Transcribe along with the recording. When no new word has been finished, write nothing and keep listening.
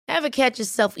Ever catch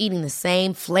yourself eating the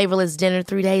same flavorless dinner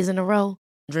 3 days in a row?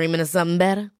 Dreaming of something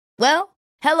better? Well,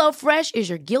 HelloFresh is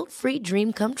your guilt-free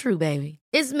dream come true, baby.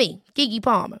 It's me, Keke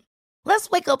Palmer. Let's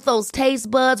wake up those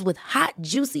taste buds with hot,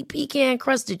 juicy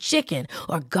pecan-crusted chicken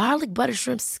or garlic butter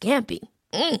shrimp scampi.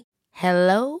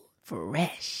 Hello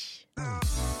Fresh.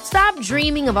 Stop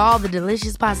dreaming of all the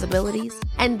delicious possibilities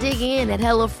and dig in at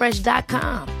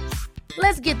HelloFresh.com.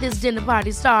 Let's get this dinner party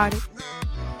started.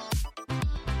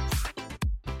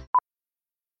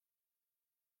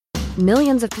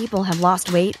 Millions of people have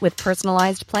lost weight with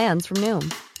personalized plans from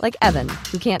Noom. Like Evan,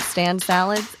 who can't stand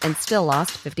salads and still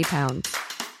lost 50 pounds.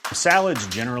 Salads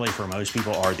generally for most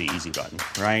people are the easy button,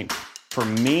 right? For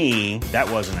me, that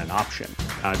wasn't an option.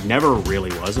 I never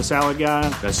really was a salad guy.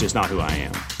 That's just not who I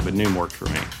am. But Noom worked for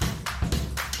me.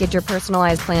 Get your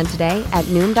personalized plan today at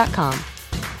Noom.com.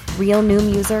 Real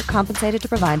Noom user compensated to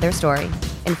provide their story.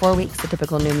 In 4 weeks, the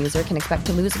typical Noom user can expect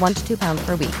to lose 1 to 2 pounds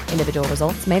per week. Individual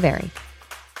results may vary.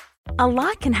 A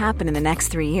lot can happen in the next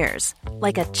 3 years.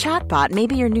 Like a chatbot may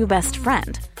be your new best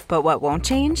friend. But what won't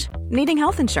change? Needing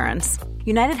health insurance.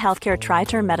 United Healthcare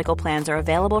Tri-Term Medical Plans are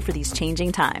available for these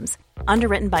changing times.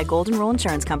 Underwritten by Golden Rule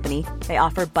Insurance Company, they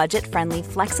offer budget-friendly,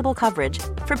 flexible coverage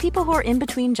for people who are in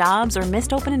between jobs or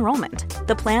missed open enrollment.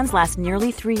 The plans last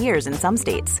nearly 3 years in some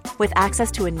states, with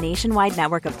access to a nationwide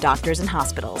network of doctors and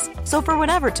hospitals. So for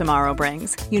whatever tomorrow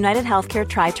brings, United Healthcare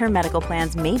Tri-Term Medical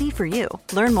Plans may be for you.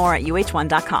 Learn more at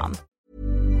uh1.com.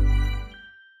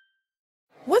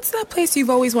 What's that place you've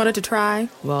always wanted to try?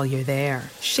 Well, you're there,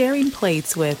 sharing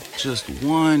plates with... Just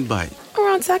one bite. Or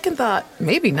on second thought,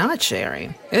 maybe not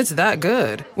sharing. It's that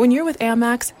good. When you're with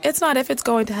Amex, it's not if it's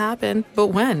going to happen, but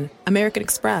when. American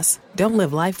Express. Don't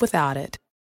live life without it.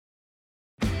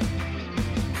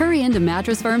 Hurry into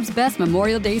Mattress Firm's best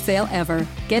Memorial Day sale ever.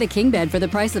 Get a king bed for the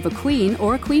price of a queen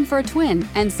or a queen for a twin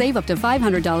and save up to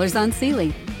 $500 on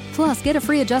Sealy. Plus, get a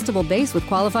free adjustable base with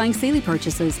qualifying Sealy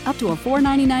purchases up to a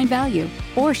 $499 value.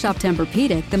 Or shop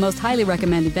Tempur-Pedic, the most highly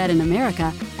recommended bed in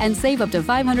America, and save up to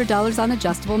 $500 on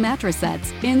adjustable mattress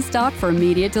sets in stock for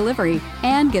immediate delivery.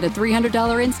 And get a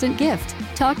 $300 instant gift.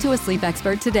 Talk to a sleep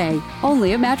expert today,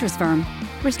 only at Mattress Firm.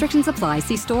 Restrictions apply.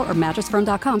 See store or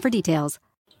mattressfirm.com for details.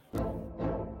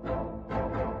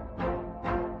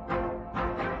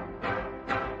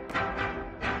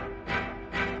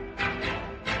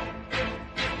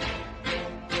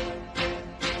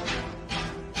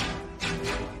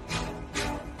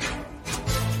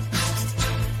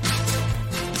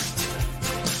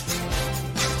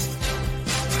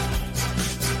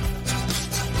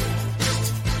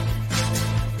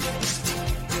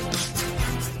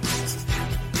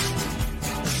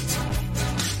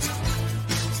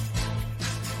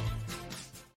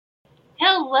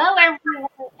 Hello, everyone,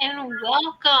 and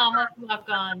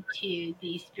welcome to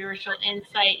the Spiritual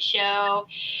Insight Show.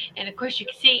 And of course, you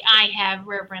can see I have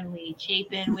Reverend Lee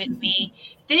Chapin with me.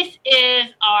 This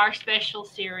is our special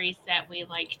series that we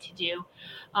like to do,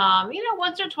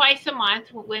 once or twice a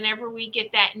month, whenever we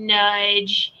get that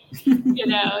nudge,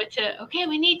 to, okay,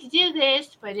 we need to do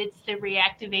this, but it's the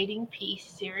Reactivating Peace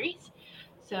series.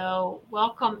 So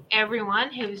welcome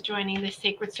everyone who's joining the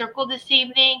Sacred Circle this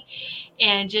evening.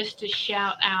 And just a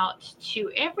shout out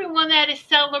to everyone that is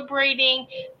celebrating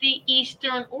the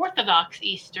Eastern Orthodox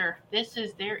Easter. This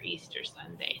is their Easter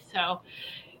Sunday. So,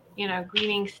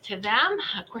 greetings to them.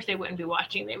 Of course, they wouldn't be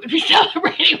watching. They would be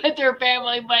celebrating with their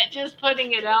family, but just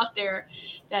putting it out there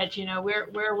that,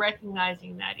 we're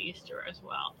recognizing that Easter as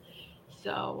well.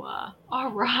 So,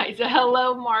 all right. So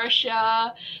hello,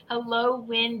 Marcia. Hello,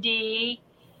 Wendy.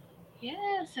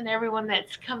 Yes, and everyone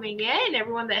that's coming in,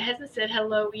 everyone that hasn't said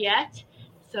hello yet.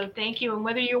 So thank you. And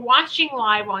whether you're watching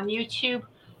live on YouTube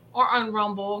or on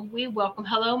Rumble, we welcome.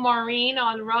 Hello, Maureen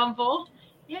on Rumble.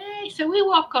 Yay. So we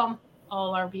welcome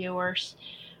all our viewers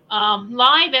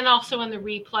live and also in the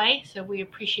replay. So we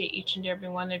appreciate each and every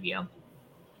one of you.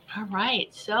 All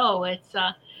right. So it's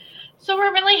so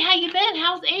Reverend Lee, how you been?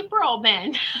 How's April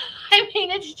been? I mean,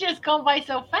 it's just gone by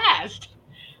so fast.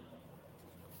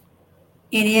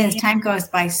 It is. Time goes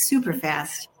by super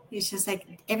fast. It's just like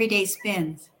every day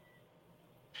spins.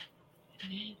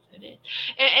 It is.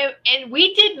 And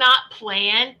we did not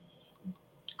plan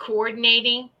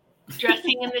coordinating,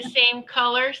 dressing in the same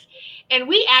colors. And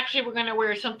we actually were going to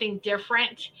wear something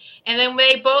different. And then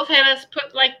they both had us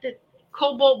put like the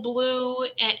cobalt blue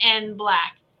and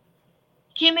black.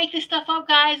 Can't make this stuff up,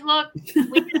 guys. Look,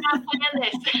 we did not plan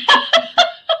this.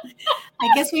 I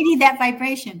guess we need that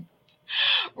vibration.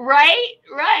 Right,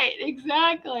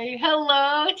 exactly.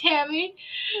 Hello, Tammy.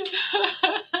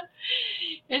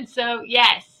 And so,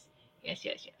 yes.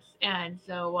 And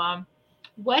so,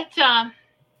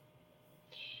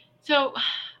 so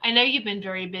I know you've been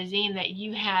very busy and that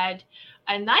you had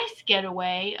a nice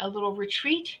getaway, a little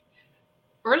retreat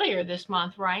earlier this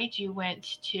month, right? Did you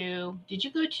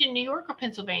go to New York or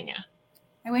Pennsylvania?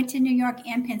 I went to New York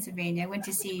and Pennsylvania. I went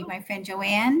to see my friend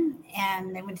Joanne,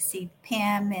 and I went to see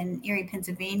Pam in Erie,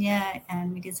 Pennsylvania,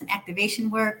 and we did some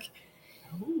activation work.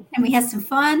 Ooh. And we had some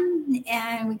fun,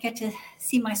 and we got to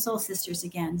see my soul sisters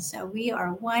again. So we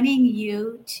are wanting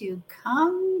you to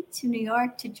come to New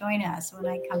York to join us when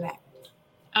I come back.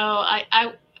 Oh,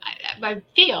 I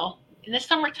feel in the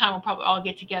summertime we'll probably all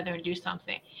get together and do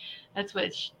something. That's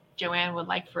what Joanne would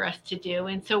like for us to do.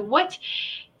 And so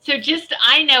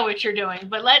I know what you're doing,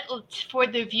 but for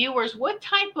the viewers, what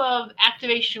type of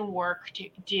activation work do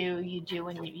you do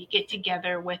when you get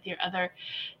together with your other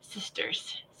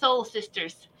sisters, soul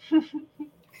sisters?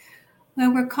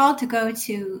 Well, we're called to go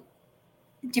to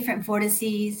different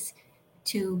vortices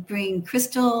to bring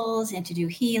crystals and to do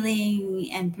healing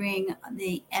and bring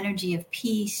the energy of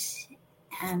peace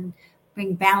and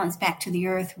bring balance back to the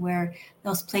earth, where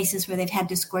those places where they've had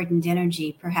discordant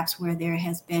energy, perhaps where there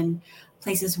has been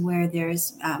places where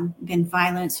there's been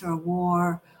violence or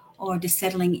war or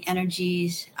dissettling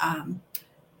energies.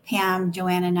 Pam,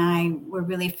 Joanne, and I were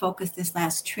really focused this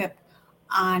last trip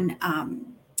on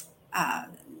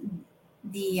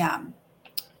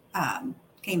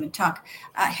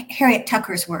Harriet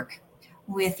Tubman's work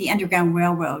with the Underground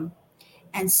Railroad.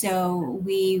 And so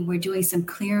we were doing some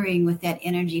clearing with that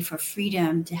energy for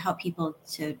freedom to help people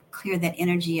to clear that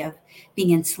energy of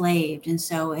being enslaved. And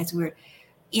so as we're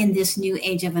in this new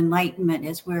age of enlightenment,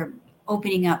 as we're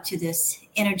opening up to this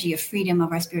energy of freedom,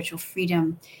 of our spiritual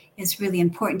freedom, it's really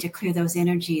important to clear those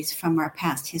energies from our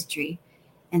past history.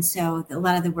 And so a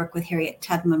lot of the work with Harriet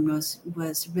Tubman was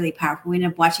really powerful. We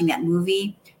ended up watching that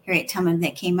movie, Harriet Tubman,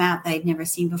 that came out that I'd never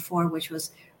seen before, which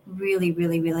was really,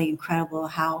 really, really incredible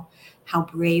how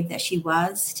brave that she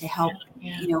was to help,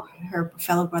 her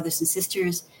fellow brothers and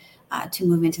sisters to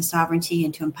move into sovereignty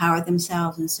and to empower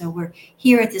themselves. And so we're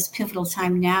here at this pivotal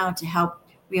time now to help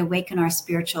reawaken our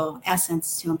spiritual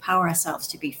essence, to empower ourselves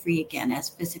to be free again as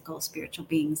physical, spiritual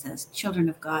beings, as children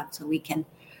of God, so we can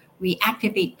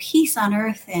reactivate peace on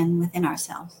earth and within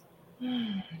ourselves.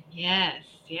 Yes.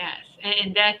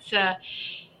 And that's, that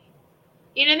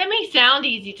may sound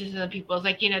easy to some people. It's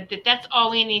like, that's all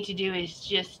we need to do is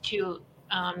just to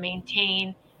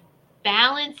maintain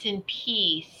balance and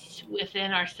peace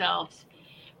within ourselves.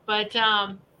 But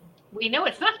we know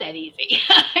it's not that easy.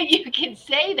 You can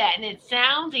say that and it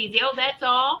sounds easy. Oh, that's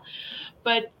all.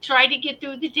 But try to get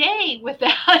through the day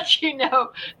without,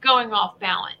 going off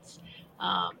balance.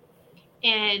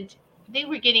 And I think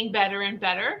we're getting better and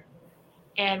better.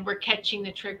 And we're catching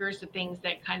the triggers of things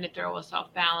that kind of throw us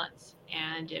off balance.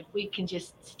 And if we can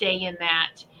just stay in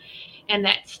that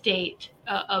state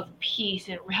of peace,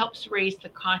 and it helps raise the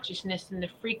consciousness and the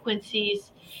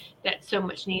frequencies that's so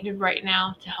much needed right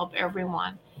now to help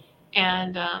everyone.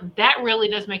 And that really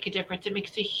does make a difference. It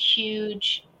makes a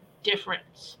huge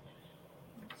difference.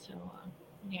 So,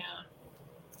 yeah.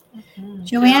 Mm-hmm.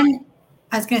 Joanne,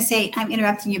 I was going to say, I'm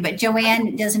interrupting you, but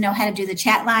Joanne doesn't know how to do the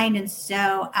chat line. And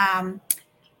so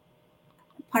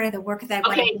part of the work that I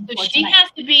want to do. So she has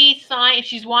to be signed. If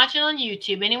she's watching on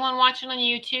YouTube, anyone watching on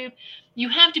YouTube, you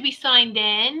have to be signed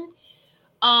in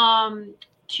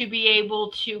to be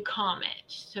able to comment.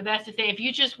 So that's the thing. If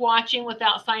you're just watching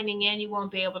without signing in, you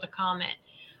won't be able to comment.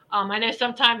 I know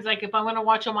sometimes, like if I'm going to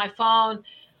watch on my phone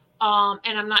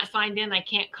and I'm not signed in, I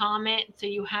can't comment. So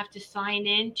you have to sign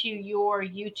in to your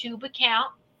YouTube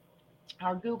account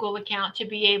or Google account to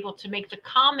be able to make the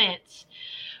comments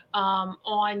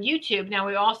on YouTube. Now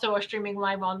we also are streaming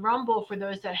live on Rumble for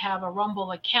those that have a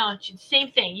Rumble account.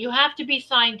 Same thing. You have to be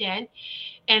signed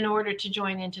in order to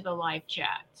join into the live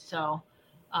chat. So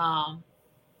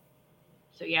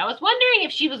yeah, I was wondering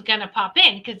if she was going to pop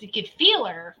in because you could feel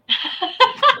her.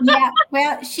 Yeah,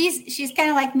 well, she's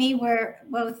kind of like me. We're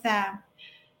both.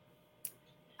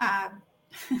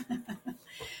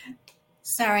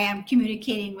 Sorry, I'm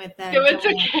communicating with. It's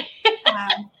okay.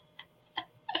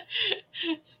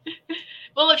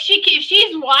 Well, if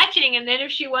she's watching, and then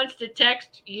if she wants to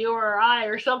text you or I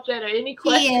or something, or any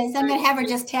questions. She is. I'm going to have her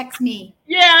just text me.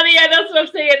 Yeah, that's what I'm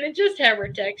saying. And just have her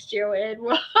text you, and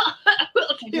we'll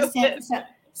do it.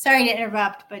 Sorry to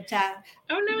interrupt, but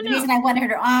no. The reason I wanted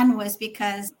her on was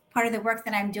because part of the work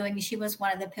that I'm doing, she was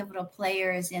one of the pivotal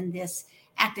players in this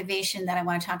activation that I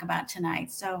want to talk about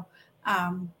tonight. So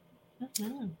I'm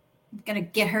going to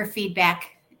get her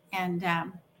feedback and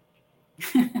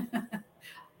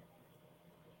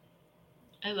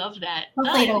I love that.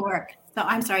 Hopefully it'll work. So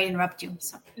I'm sorry to interrupt you.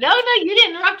 So. No, you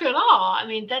didn't interrupt her at all. I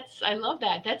mean, I love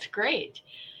that. That's great.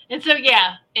 And so,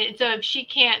 yeah. So if she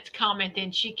can't comment,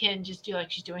 then she can just do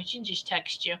like she's doing. She can just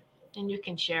text you and you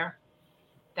can share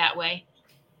that way.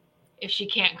 If she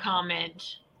can't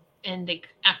comment in the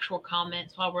actual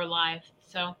comments while we're live.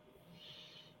 So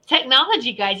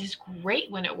technology, guys, is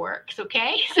great when it works,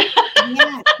 okay?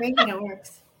 Yeah, it's great when it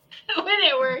works. When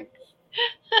it works.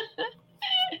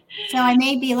 So I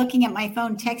may be looking at my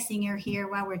phone, texting her here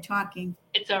while we're talking.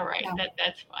 It's all right. So.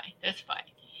 That's fine. That's fine.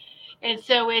 And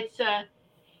so it's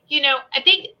I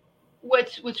think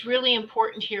what's really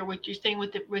important here, what you're saying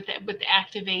with the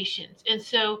activations. And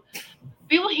so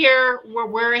people here where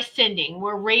we're ascending,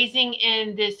 we're raising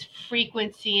in this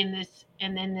frequency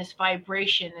and then this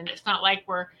vibration, and it's not like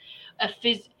we're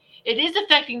it is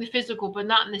affecting the physical, but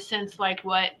not in the sense like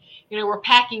what, we're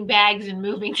packing bags and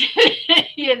moving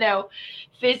to,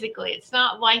 physically. It's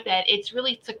not like that. It's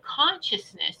a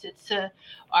consciousness. It's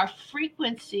our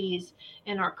frequencies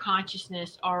and our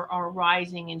consciousness are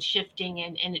rising and shifting,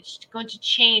 and it's going to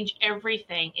change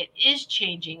everything. It is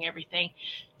changing everything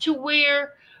to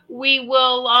where we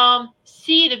will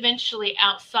see it eventually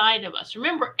outside of us.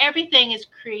 Remember, everything is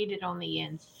created on the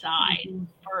inside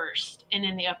first, and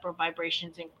then the upper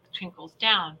vibrations and trickles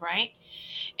down, right?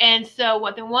 And so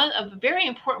a very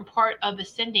important part of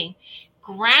ascending,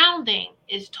 grounding,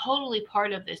 is totally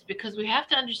part of this, because we have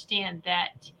to understand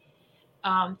that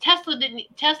Tesla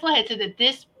had said that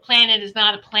this planet is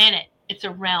not a planet, it's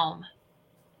a realm,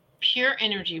 pure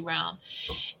energy realm,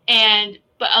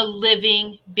 but a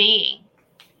living being.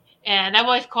 And I've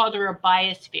always called her a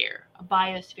biosphere,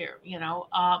 a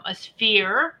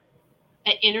sphere,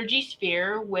 an energy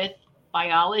sphere with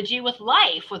biology, with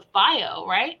life, with bio,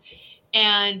 right?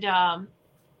 And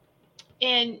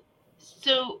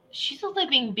so she's a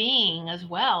living being as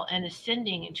well, and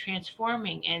ascending and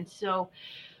transforming. And so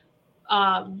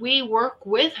we work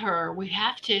with her. We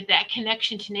have to, that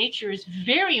connection to nature is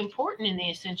very important in the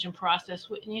ascension process,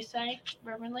 wouldn't you say,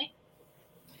 Reverend Lee?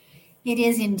 It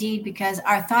is indeed, because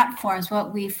our thought forms,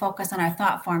 what we focus on, our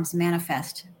thought forms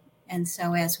manifest. And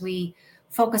so as we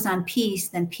focus on peace,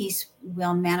 then peace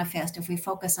will manifest. If we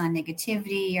focus on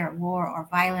negativity or war or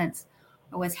violence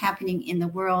or what's happening in the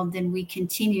world, then we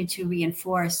continue to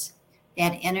reinforce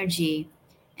that energy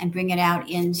and bring it out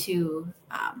into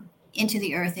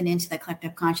the earth and into the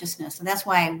collective consciousness. So that's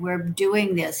why we're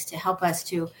doing this, to help us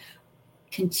to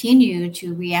continue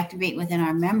to reactivate within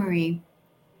our memory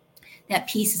that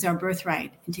peace is our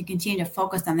birthright, and to continue to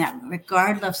focus on that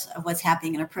regardless of what's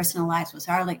happening in our personal lives,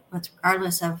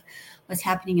 regardless of what's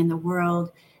happening in the world.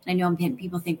 And I know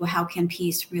people think, well, how can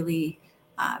peace really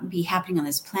be happening on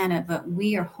this planet? But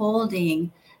we are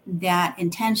holding that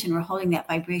intention, we're holding that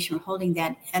vibration, we're holding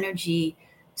that energy,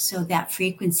 so that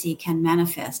frequency can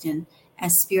manifest. And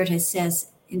as Spirit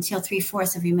says, until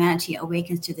 3/4 of humanity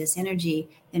awakens to this energy,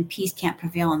 then peace can't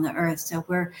prevail on the earth. So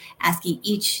we're asking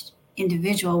each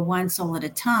individual, one soul at a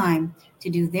time, to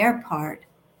do their part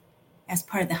as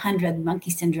part of the 100 monkey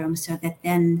syndrome, so that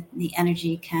then the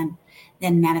energy can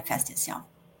then manifest itself.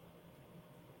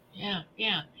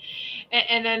 Yeah.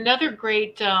 And another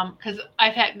great, because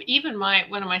I've had, even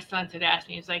one of my sons had asked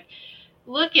me, he's like,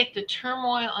 look at the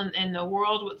turmoil in the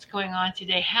world, what's going on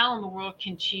today. How in the world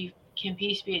can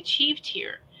peace be achieved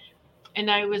here?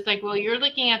 And I was like, well, you're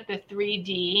looking at the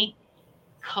 3D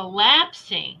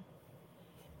collapsing.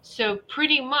 So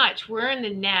pretty much we're in the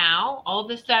now. All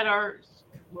this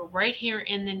we're right here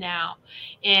in the now.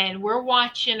 And we're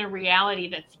watching a reality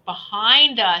that's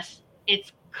behind us.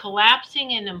 It's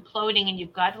collapsing and imploding, and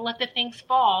you've got to let the things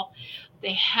fall.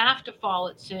 They have to fall.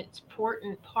 It's an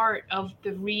important part of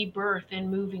the rebirth and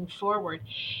moving forward.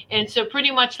 And so pretty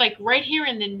much like right here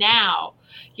in the now,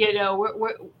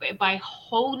 we're by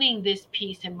holding this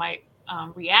peace and by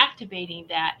reactivating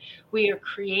that, we are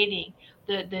creating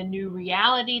the new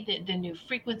reality, the new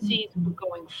frequencies,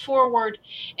 going forward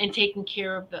and taking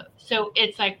care of so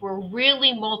it's like we're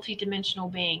really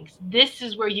multidimensional beings. This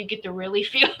is where you get to really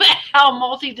feel how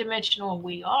multidimensional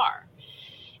we are.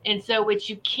 And so which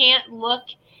you can't look,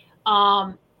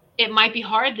 it might be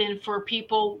hard then for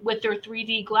people with their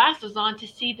 3D glasses on to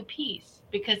see the peace,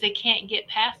 because they can't get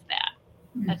past that.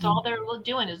 Mm-hmm. That's all they're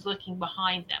doing, is looking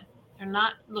behind them. They're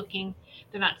not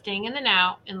staying in the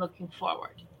now and looking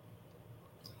forward.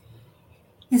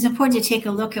 It's important to take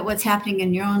a look at what's happening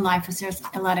in your own life, because there's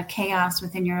a lot of chaos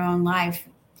within your own life.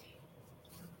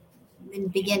 Then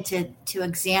begin to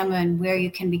examine where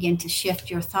you can begin to shift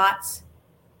your thoughts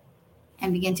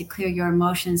and begin to clear your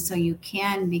emotions, so you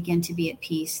can begin to be at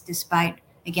peace despite,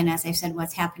 again, as I've said,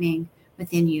 what's happening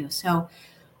within you. So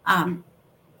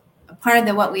part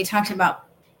of what we talked about,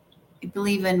 I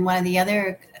believe in one of the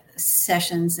other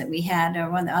sessions that we had, or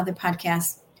one of the other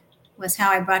podcasts, was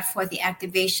how I brought forth the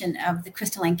activation of the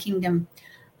crystalline kingdom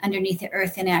underneath the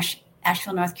earth in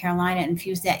Asheville, North Carolina, and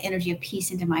infused that energy of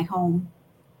peace into my home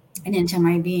and into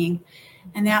my being.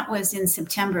 And that was in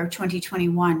September of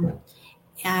 2021.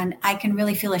 And I can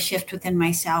really feel a shift within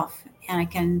myself, and I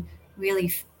can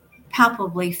really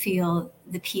palpably feel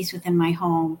the peace within my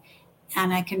home.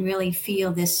 And I can really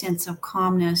feel this sense of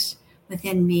calmness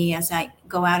within me as I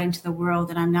go out into the world,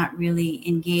 and I'm not really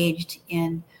engaged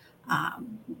in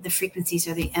the frequencies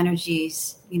or the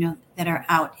energies, that are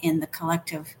out in the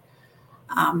collective.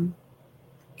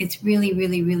 It's really,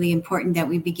 really, really important that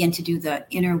we begin to do the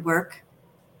inner work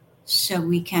so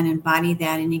we can embody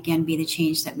that and again be the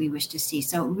change that we wish to see.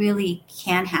 So it really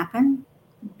can happen,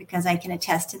 because I can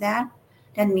attest to that.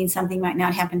 Doesn't mean something might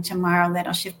not happen tomorrow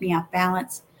that'll shift me off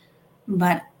balance,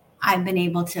 but I've been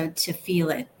able to feel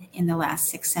it in the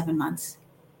last 6-7 months.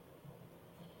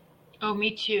 Oh,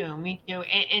 me too.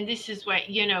 And this is what,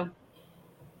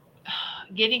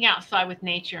 getting outside with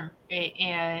nature,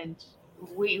 and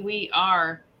we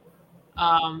are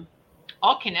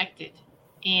all connected.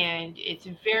 And it's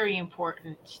very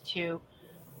important to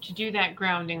do that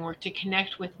grounding work, to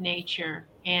connect with nature.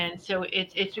 And so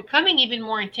it's becoming even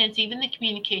more intense, even the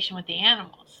communication with the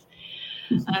animals,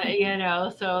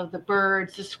 so the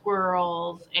birds, the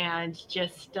squirrels, and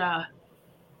just, I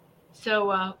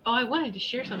wanted to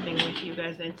share something with you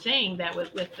guys, and saying that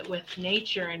with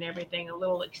nature and everything, a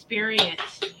little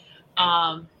experience,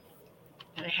 and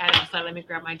I had it outside. Let me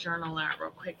grab my journal out real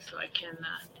quick so I can,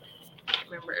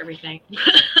 remember everything.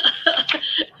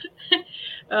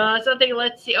 Something,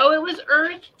 let's see. Oh, it was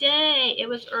Earth Day.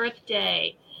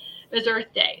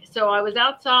 So I was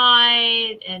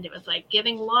outside, and it was like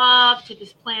giving love to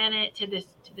this planet, to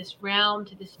this realm,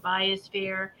 to this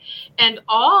biosphere, and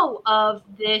all of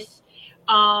this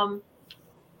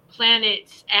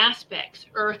planet's aspects,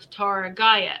 Earth, Tara,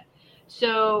 Gaia.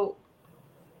 So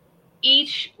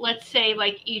each, let's say,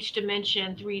 like each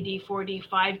dimension, 3D, 4D,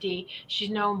 5D,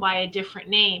 she's known by a different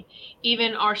name.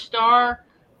 Even our star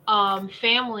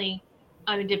family,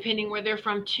 depending where they're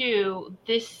from too,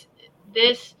 this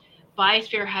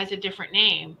biosphere has a different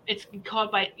name. It's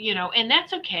called by, and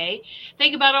that's okay.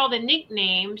 Think about all the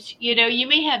nicknames. You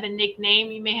may have a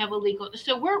nickname, you may have a legal,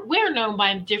 so we're known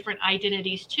by different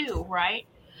identities too, right?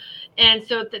 And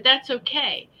so that's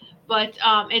okay. But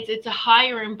it's a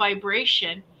higher in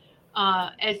vibration.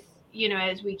 As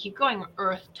we keep going,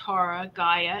 Earth, Tara,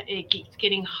 Gaia, it keeps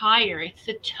getting higher. It's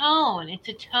a tone.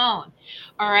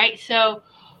 All right. So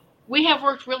we have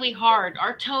worked really hard.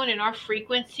 Our tone and our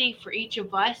frequency for each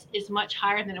of us is much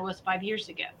higher than it was 5 years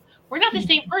ago. We're not the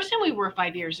same person we were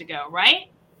 5 years ago,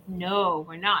 right? No,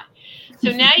 we're not.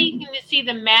 So now you can see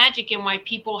the magic in why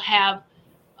people have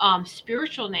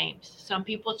spiritual names. Some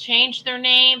people change their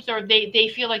names, or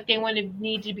they feel like they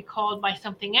need to be called by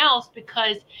something else,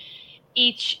 because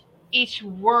each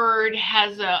word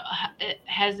has a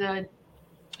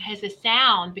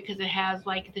sound, because it has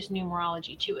like this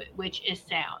numerology to it, which is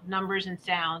sound, numbers and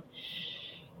sound.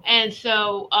 And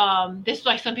so this is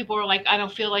why some people are like, I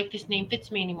don't feel like this name fits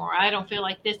me anymore. I don't feel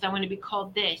like this. I want to be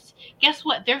called this. Guess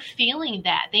what? They're feeling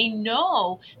that. They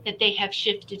know that they have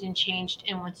shifted and changed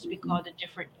and wants to be called a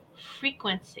different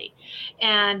frequency.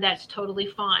 And that's totally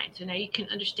fine. So now you can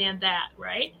understand that,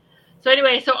 right? So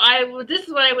anyway, this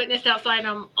is what I witnessed outside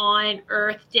on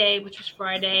Earth Day, which was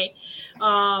Friday.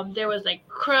 There was like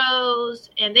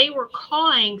crows, and they were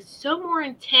cawing so more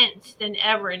intense than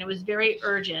ever, and it was very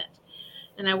urgent.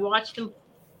 And I watched them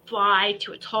fly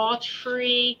to a tall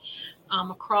tree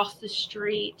across the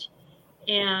street.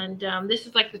 And this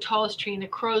is like the tallest tree, and the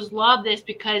crows love this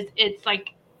because it's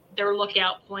like their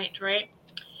lookout point, right?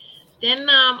 Then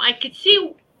I could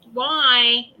see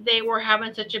why they were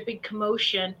having such a big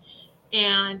commotion.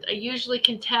 And I usually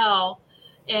can tell,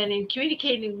 and in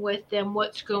communicating with them,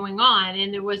 what's going on.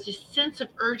 And there was this sense of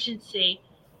urgency.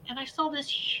 And I saw this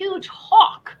huge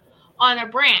hawk on a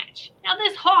branch. Now,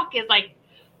 this hawk is like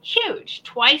huge,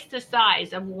 twice the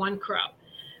size of one crow.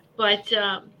 But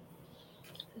there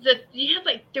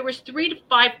was 3 to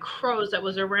 5 crows that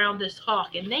was around this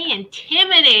hawk, and they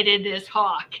intimidated this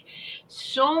hawk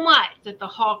so much that the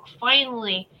hawk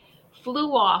finally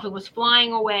flew off and was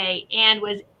flying away and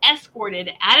was escorted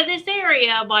out of this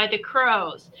area by the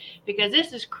crows, because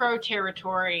this is crow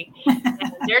territory.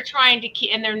 And they're trying to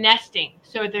keep, and they're nesting.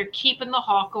 So they're keeping the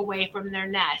hawk away from their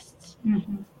nests.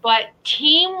 Mm-hmm. But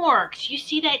teamwork, you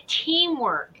see that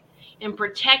teamwork in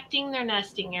protecting their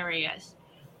nesting areas.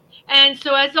 And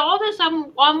so as all this,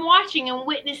 I'm watching and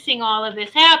witnessing all of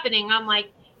this happening, I'm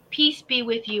like, peace be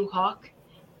with you, hawk.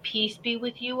 Peace be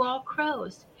with you, all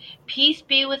crows. Peace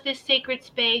be with this sacred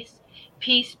space.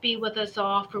 Peace be with us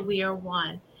all, for we are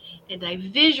one. And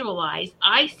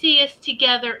I see us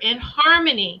together in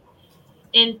harmony,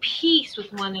 in peace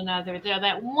with one another,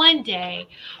 that one day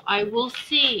I will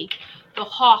see the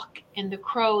hawk and the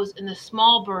crows and the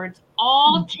small birds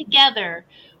all together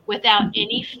without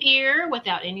any fear,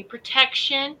 without any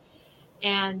protection.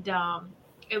 And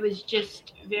it was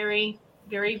just very,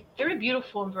 very, very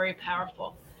beautiful and very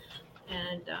powerful.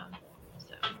 And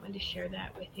so I wanted to share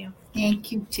that with you.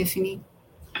 Thank you, Tiffany.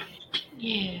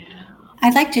 Yeah.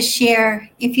 I'd like to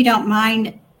share, if you don't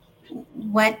mind,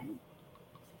 what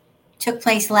took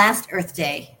place last Earth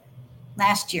Day,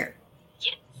 last year.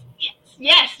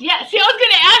 Yes. See, I was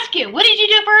going to ask you, what did you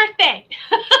do for Earth Day?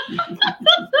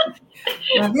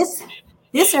 Well,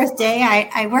 this Earth Day,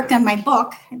 I worked on my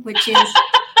book, which is,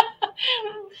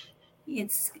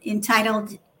 it's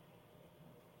entitled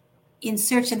In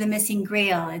Search of the Missing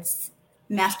Grail. It's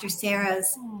Master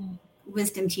Sarah's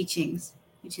wisdom teachings,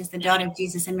 which is the daughter of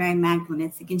Jesus and Mary Magdalene.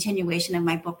 It's a continuation of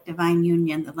my book, Divine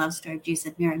Union, the love story of Jesus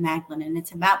and Mary Magdalene. And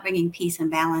it's about bringing peace and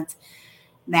balance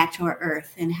back to our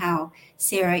earth, and how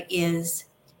Sarah is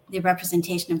the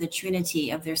representation of the Trinity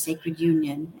of their sacred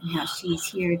union, and how she's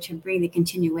here to bring the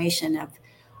continuation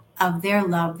of their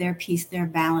love, their peace, their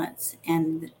balance,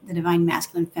 and the divine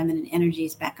masculine feminine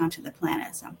energies back onto the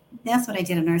planet. So that's what I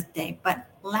did on Earth Day. But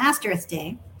last Earth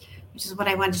Day, which is what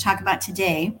I wanted to talk about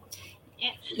today,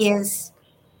 is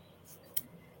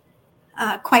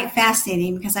quite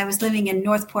fascinating, because I was living in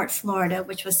Northport, Florida,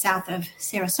 which was south of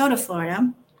Sarasota,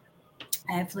 Florida.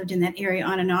 I've lived in that area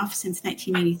on and off since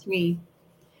 1983.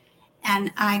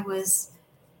 And I was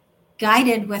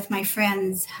guided with my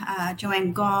friends,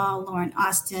 Joanne Gall, Lauren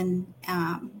Austin,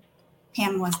 Pam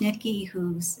Woznicki,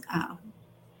 who's a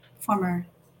former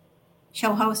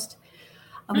show host.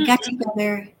 We got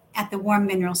together at the Warm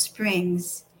Mineral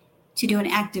Springs to do an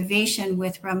activation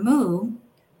with Ramu,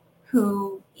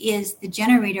 who is the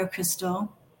generator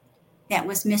crystal that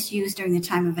was misused during the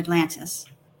time of Atlantis.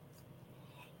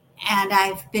 And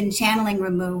I've been channeling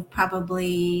Ramu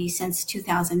probably since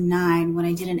 2009, when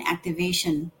I did an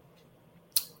activation.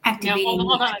 Now,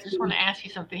 hold on. I just want to ask you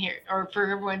something here, or for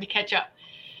everyone to catch up.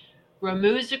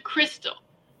 Ramu's a crystal.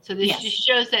 So this just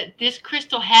shows that this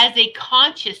crystal has a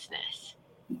consciousness.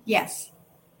 Yes.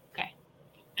 Okay.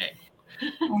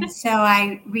 And so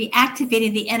I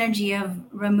reactivated the energy of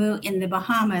Ramu in the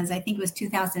Bahamas. I think it was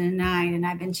 2009. And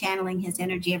I've been channeling his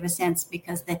energy ever since,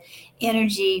 because the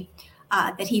energy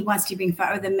that he wants to bring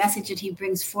forth, or the message that he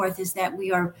brings forth, is that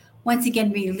we are once again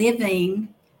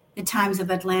reliving the times of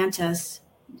Atlantis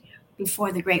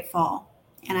before the Great Fall.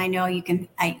 And I know you can,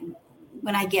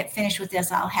 when I get finished with this,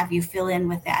 I'll have you fill in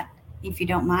with that, if you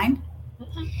don't mind.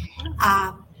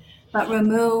 But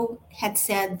Ramu had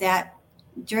said that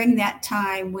during that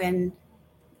time when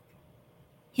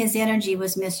his energy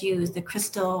was misused, the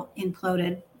crystal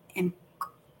imploded and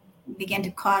began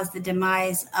to cause the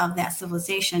demise of that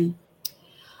civilization.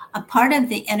 A part of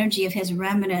the energy of his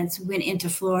remnants went into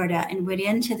Florida and went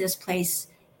into this place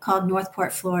called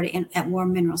Northport, Florida, at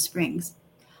Warm Mineral Springs.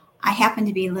 I happened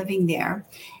to be living there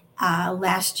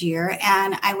last year,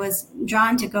 and I was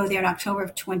drawn to go there in October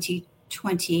of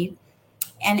 2020.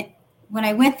 And when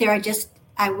I went there,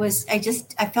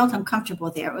 I felt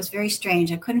uncomfortable there. It was very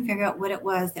strange. I couldn't figure out what it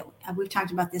was that we've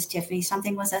talked about this, Tiffany.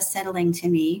 Something was unsettling to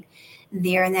me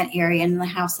there in that area, in the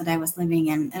house that I was living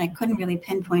in, and I couldn't really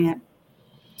pinpoint it.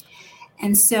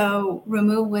 And so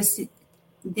Ramu was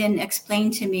then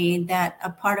explained to me that a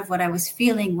part of what I was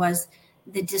feeling was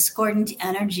the discordant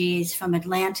energies from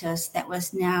Atlantis that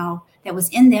was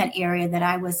in that area that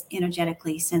I was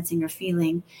energetically sensing or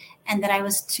feeling, and that I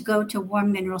was to go to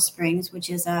Warm Mineral Springs, which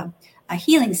is a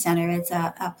healing center. It's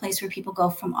a place where people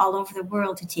go from all over the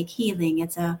world to take healing.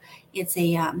 It's a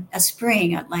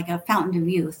spring, like a fountain of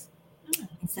youth.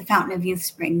 It's the Fountain of Youth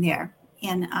spring there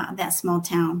in that small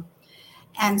town.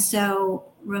 And so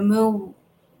Ramu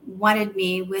wanted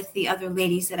me, with the other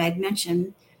ladies that I'd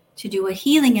mentioned, to do a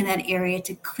healing in that area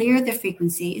to clear the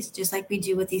frequencies, just like we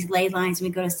do with these ley lines. We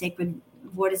go to sacred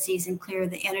vortices and clear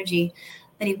the energy.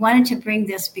 But he wanted to bring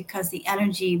this because the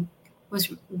energy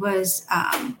was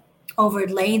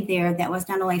overlaid there, that was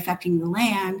not only affecting the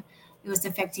land, it was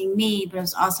affecting me, but it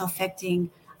was also affecting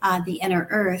the inner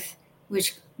earth,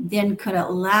 which then could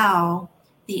allow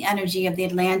the energy of the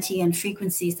Atlantean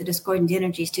frequencies, the discordant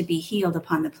energies, to be healed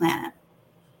upon the planet.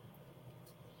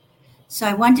 So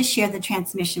I want to share the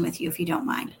transmission with you, if you don't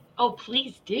mind. Oh,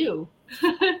 please do.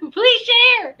 Please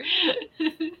share.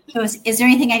 So is there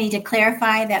anything I need to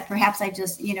clarify that perhaps I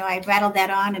just, I rattled that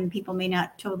on and people may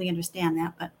not totally understand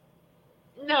that, but.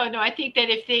 No, I think that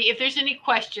if there's any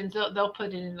questions, they'll put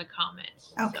it in the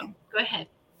comments. Okay. So, go ahead.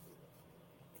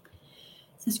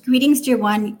 Says, greetings, dear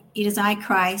one. It is I,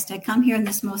 Christ. I come here on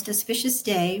this most auspicious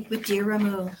day with dear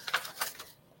Ramu.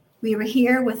 We are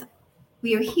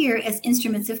here as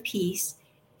instruments of peace,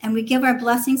 and we give our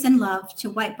blessings and love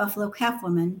to White Buffalo Calf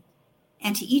Woman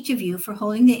and to each of you for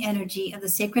holding the energy of the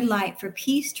sacred light for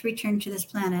peace to return to this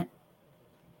planet.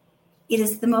 It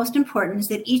is the most important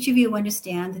that each of you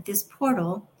understand that this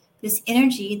portal, this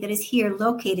energy that is here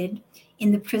located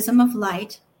in the prism of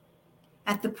light,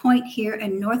 at the point here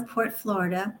in Northport,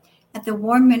 Florida, at the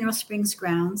Warm Mineral Springs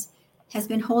grounds, has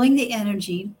been holding the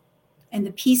energy and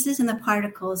the pieces and the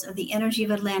particles of the energy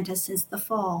of Atlantis since the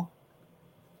fall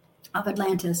of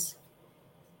Atlantis.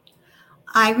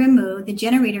 I removed the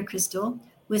generator crystal,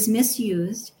 was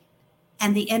misused,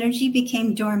 and the energy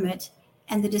became dormant,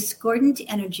 and the discordant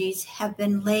energies have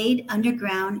been laid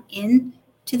underground into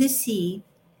the sea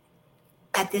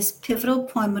at this pivotal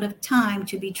point of time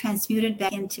to be transmuted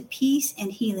back into peace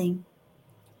and healing.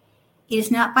 It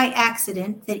is not by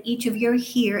accident that each of you are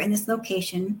here in this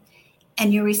location,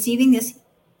 and you're receiving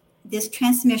this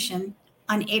transmission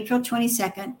on April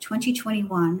 22nd,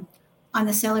 2021, on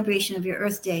the celebration of your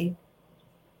Earth Day.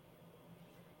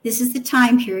 This is the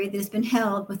time period that has been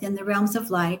held within the realms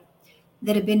of light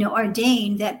that have been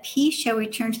ordained that peace shall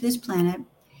return to this planet,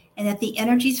 and that the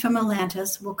energies from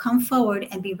Atlantis will come forward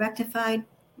and be rectified,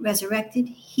 resurrected,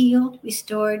 healed,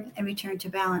 restored, and returned to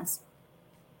balance.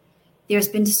 There has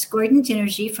been discordant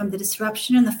energy from the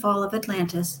disruption and the fall of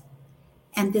Atlantis,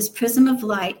 and this prism of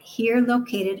light here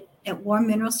located at Warm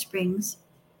Mineral Springs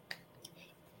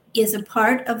is a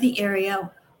part of the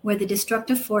area where the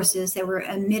destructive forces that were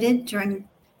emitted during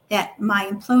that my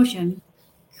implosion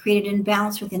created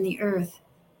imbalance within the earth.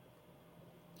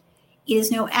 It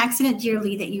is no accident,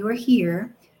 dearly, that you are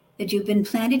here, that you've been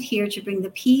planted here to bring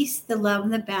the peace, the love,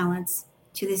 and the balance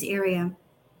to this area.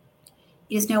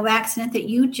 It is no accident that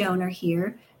you, Joan, are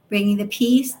here, bringing the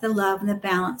peace, the love, and the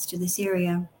balance to this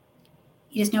area.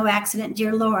 It is no accident,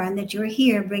 dear Lauren, that you are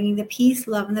here, bringing the peace,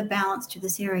 love, and the balance to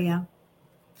this area.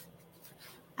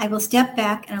 I will step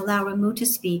back and allow Ramu to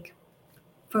speak,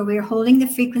 for we are holding the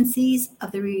frequencies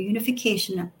of the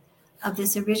reunification of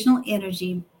this original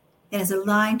energy that is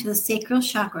aligned to the sacral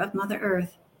chakra of Mother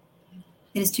Earth,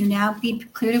 that is to now be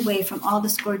cleared away from all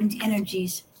discordant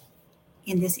energies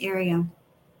in this area.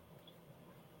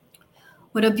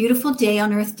 What a beautiful day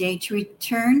on Earth Day to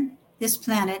return this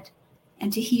planet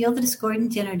and to heal the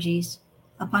discordant energies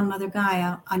upon Mother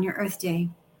Gaia on your Earth Day,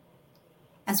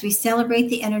 as we celebrate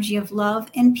the energy of love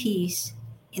and peace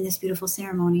in this beautiful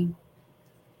ceremony.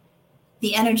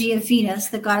 The energy of Venus,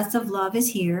 the goddess of love,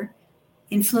 is here,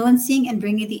 influencing and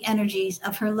bringing the energies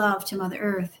of her love to Mother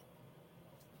Earth.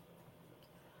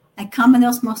 I come in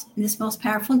this most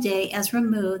powerful day as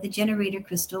Ramu, the generator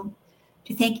crystal,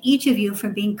 to thank each of you for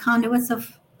being conduits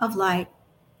of light.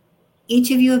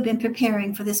 Each of you have been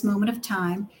preparing for this moment of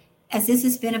time, as this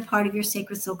has been a part of your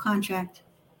sacred soul contract.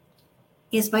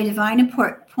 It is by divine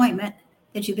appointment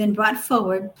that you've been brought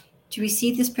forward to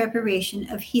receive this preparation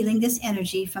of healing this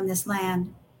energy from this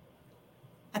land.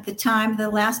 At the time of the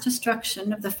last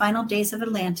destruction of the final days of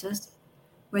Atlantis,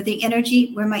 where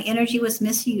my energy was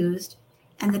misused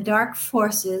and the dark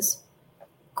forces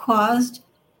caused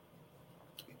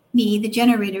me, the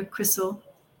generator crystal,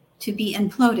 to be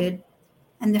imploded,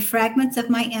 and the fragments of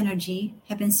my energy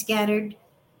have been scattered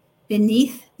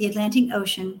beneath the Atlantic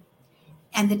Ocean,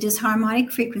 and the disharmonic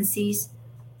frequencies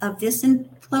of this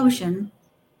implosion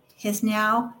has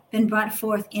now been brought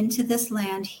forth into this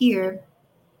land here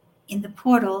in the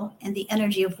portal and the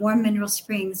energy of Warm Mineral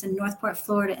Springs in Northport,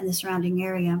 Florida, and the surrounding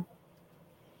area.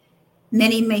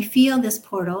 Many may feel this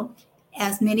portal,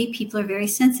 as many people are very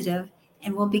sensitive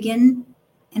and will begin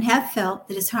and have felt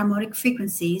the disharmonic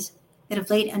frequencies that have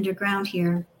laid underground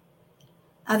here.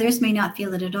 Others may not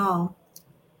feel it at all.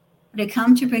 But I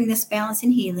come to bring this balance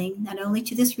and healing not only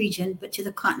to this region, but to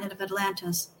the continent of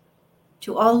Atlantis,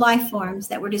 to all life forms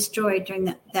that were destroyed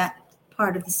during that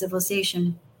part of the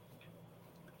civilization.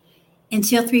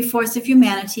 Until 3/4 of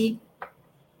humanity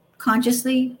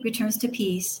consciously returns to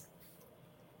peace,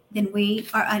 then we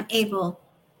are unable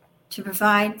to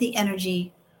provide the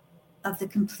energy of the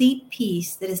complete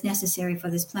peace that is necessary for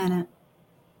this planet.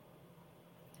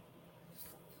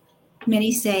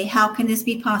 Many say, how can this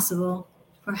be possible?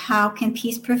 For how can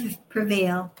peace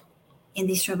prevail in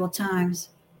these troubled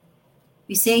times?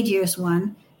 We say, dearest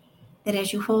one, that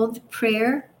as you hold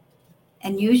prayer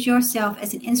and use yourself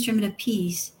as an instrument of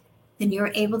peace, then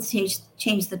you're able to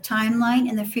change the timeline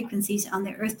and the frequencies on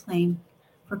the earth plane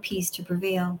for peace to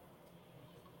prevail.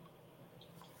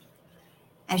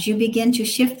 As you begin to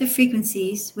shift the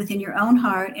frequencies within your own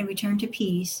heart and return to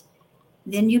peace,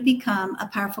 then you become a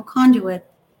powerful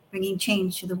conduit bringing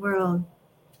change to the world.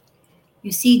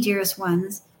 You see, dearest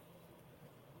ones,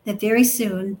 that very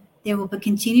soon there will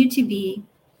continue to be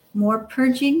more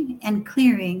purging and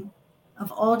clearing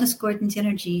of all discordant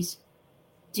energies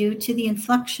due to the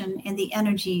inflection and the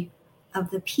energy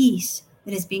of the peace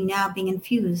that is now being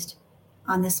infused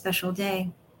on this special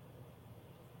day.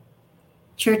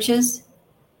 Churches,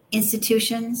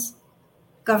 institutions,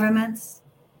 governments,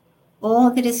 all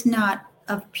that is not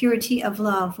of purity of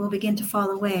love will begin to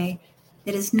fall away,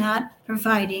 that is not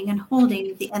providing and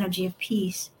holding the energy of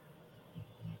peace.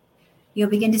 You'll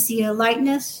begin to see a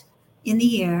lightness in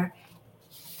the air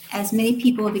as many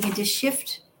people will begin to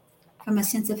shift from a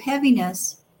sense of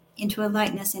heaviness into a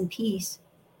lightness and peace.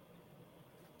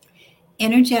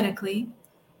 Energetically,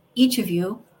 each of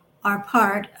you are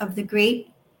part of the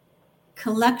great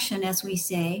collection, as we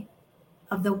say,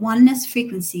 of the oneness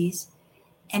frequencies,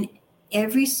 and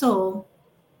every soul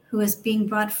who is being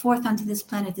brought forth onto this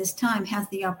planet this time has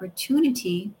the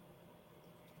opportunity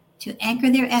to anchor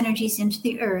their energies into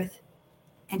the earth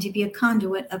and to be a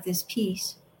conduit of this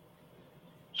peace.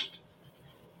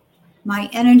 My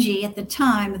energy at the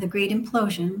time of the great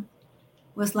implosion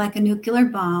was like a nuclear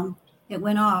bomb that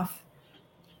went off,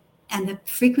 and the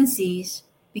frequencies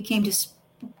became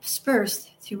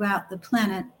dispersed throughout the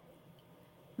planet,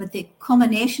 but the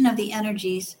culmination of the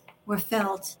energies were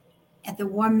felt at the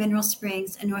Warm Mineral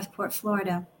Springs in Northport,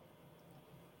 Florida.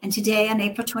 And today, on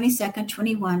April 22nd,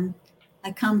 21,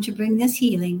 I come to bring this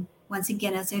healing, once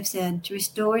again, as I've said, to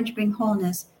restore and to bring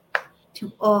wholeness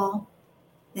to all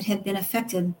that have been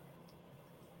affected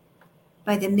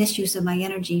by the misuse of my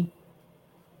energy.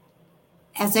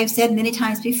 As I've said many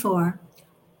times before,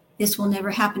 this will never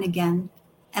happen again.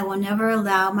 I will never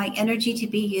allow my energy to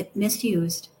be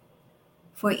misused,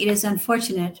 for it is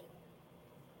unfortunate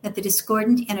that the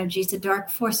discordant energies, the dark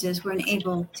forces, were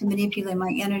unable to manipulate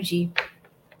my energy.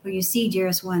 For you see,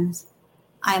 dearest ones,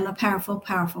 I am a powerful,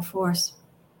 powerful force.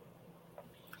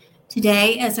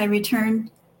 Today, as I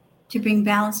return to bring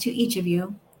balance to each of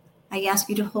you, I ask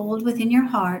you to hold within your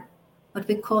heart what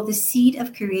we call the seed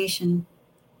of creation.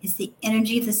 Is the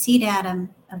energy of the seed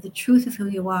atom of the truth of who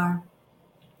you are.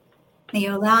 May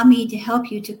you allow me to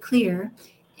help you to clear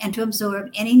and to absorb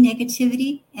any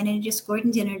negativity and any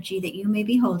discordant energy that you may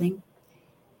be holding,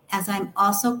 as I'm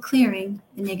also clearing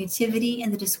the negativity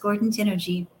and the discordant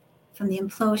energy from the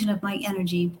implosion of my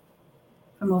energy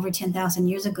from over 10,000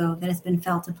 years ago that has been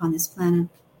felt upon this planet.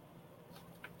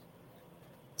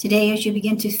 Today, as you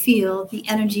begin to feel the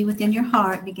energy within your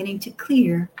heart beginning to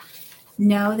clear,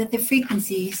 know that the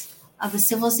frequencies of the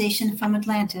civilization from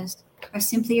Atlantis are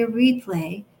simply a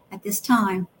replay at this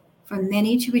time for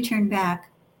many to return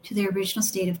back to their original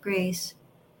state of grace.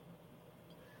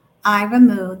 I,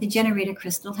 Ramu, the generator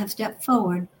crystal, have stepped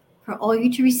forward for all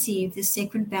you to receive this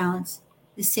sacred balance,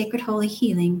 this sacred holy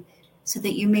healing, so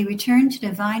that you may return to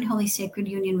divine holy sacred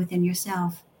union within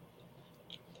yourself.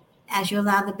 As you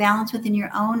allow the balance within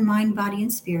your own mind, body,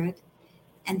 and spirit,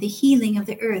 and the healing of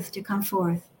the earth to come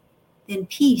forth, then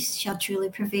peace shall truly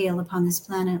prevail upon this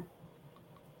planet.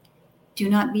 Do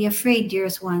not be afraid,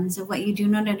 dearest ones, of what you do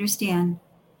not understand,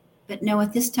 but know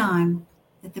at this time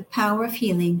that the power of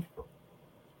healing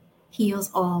heals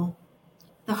all.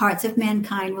 The hearts of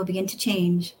mankind will begin to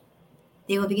change.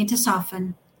 They will begin to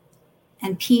soften,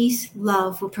 and peace,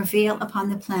 love will prevail upon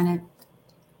the planet.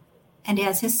 And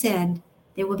as has said,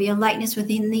 there will be a lightness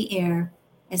within the air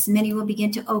as many will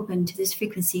begin to open to these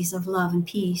frequencies of love and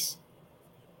peace.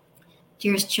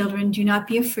 Dearest children, do not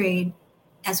be afraid,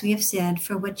 as we have said,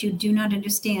 for what you do not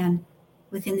understand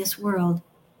within this world.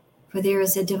 For there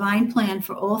is a divine plan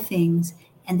for all things,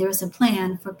 and there is a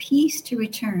plan for peace to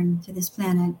return to this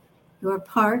planet. You are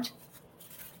part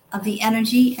of the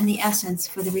energy and the essence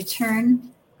for the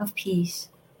return of peace.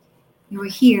 You are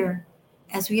here,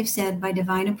 as we have said, by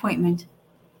divine appointment,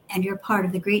 and you're part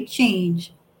of the great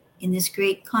change in this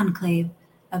great conclave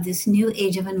of this new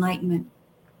age of enlightenment,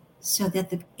 so that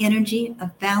the energy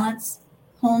of balance,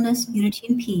 wholeness, unity,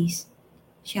 and peace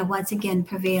shall once again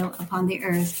prevail upon the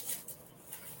earth.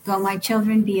 Go, my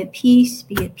children, be at peace,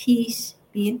 be at peace,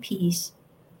 be at peace,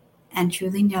 and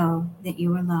truly know that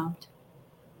you are loved.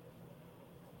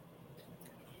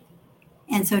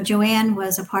 And so Joanne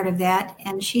was a part of that,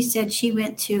 and she said she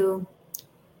went to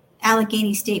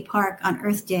Allegheny State Park on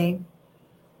Earth Day,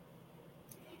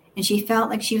 and she felt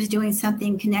like she was doing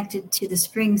something connected to the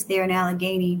springs there in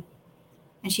Allegheny.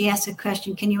 And she asked a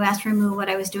question, can you ask Ramu what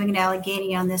I was doing in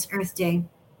Allegheny on this Earth Day?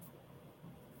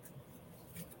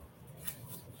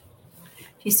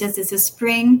 She says it's a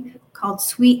spring called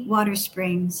Sweetwater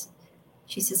Springs.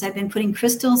 She says, I've been putting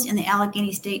crystals in the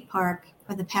Allegheny State Park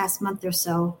for the past month or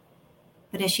so.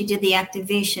 But as she did the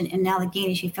activation in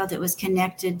Allegheny, she felt it was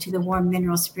connected to the warm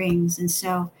mineral springs. And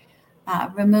so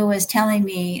Ramu was telling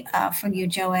me from you,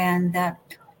 Joanne, that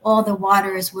all the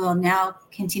waters will now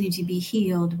continue to be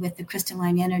healed with the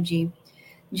crystalline energy,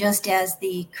 just as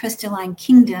the crystalline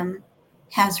kingdom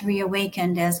has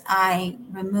reawakened. As I,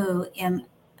 Ramu, am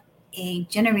a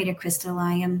generator crystal,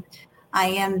 I am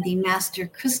the master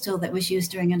crystal that was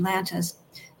used during Atlantis.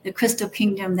 The crystal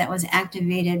kingdom that was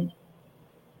activated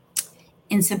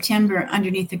in September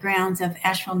underneath the grounds of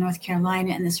Asheville, North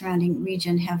Carolina, and the surrounding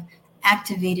region have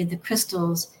activated the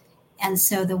crystals. And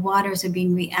so the waters are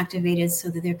being reactivated so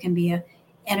that there can be an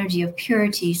energy of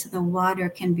purity, so the water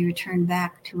can be returned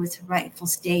back to its rightful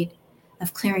state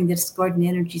of clearing the discordant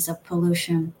energies of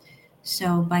pollution.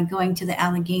 So by going to the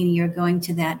Allegheny or going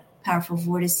to that powerful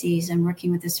vortices and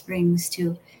working with the springs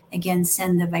to, again,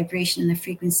 send the vibration and the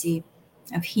frequency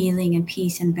of healing and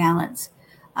peace and balance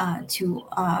to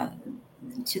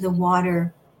the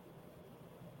water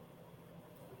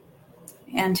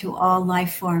and to all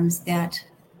life forms that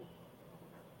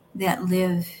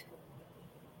live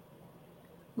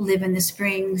in the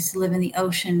springs, live in the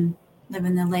ocean, live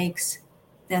in the lakes,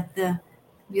 that the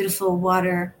beautiful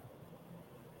water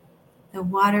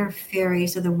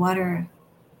fairies or the water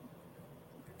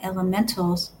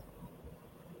elementals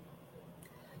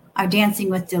are dancing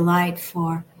with delight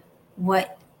for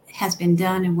what has been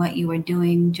done and what you are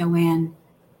doing, Joanne,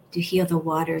 to heal the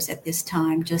waters at this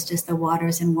time, just as the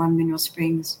waters in warm mineral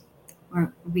springs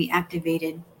were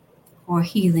reactivated for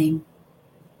healing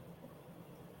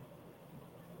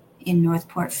in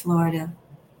Northport, Florida,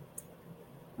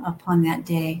 upon that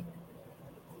day,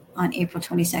 on April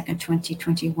 22nd,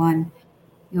 2021.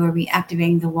 You are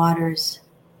reactivating the waters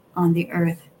on the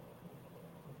earth.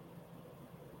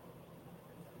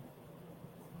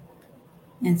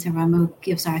 And so Ramu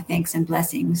gives our thanks and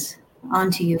blessings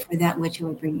onto you for that which you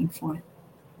are bringing forth.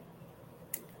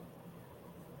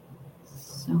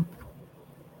 So,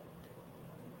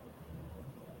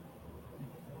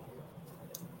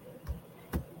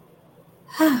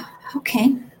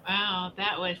 okay. Wow,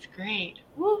 that was great.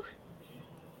 Woo.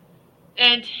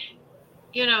 And,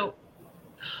 you know,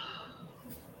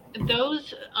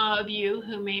 those of you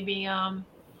who maybe,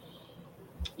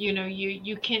 you know,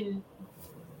 you can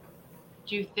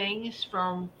do things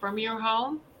from your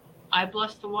home. I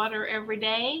bless the water every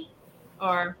day,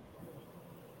 or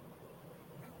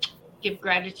give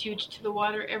gratitude to the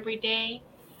water every day.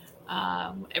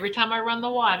 Every time I run the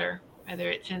water, whether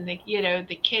it's in the, you know,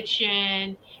 the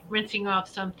kitchen, rinsing off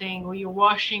something, or you're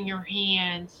washing your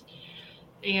hands,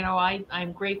 you know,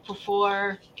 I'm grateful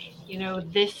for, you know,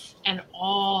 this and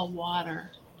all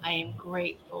water. I am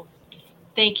grateful.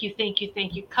 Thank you, thank you,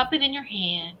 thank you. Cup it in your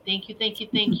hand. Thank you, thank you,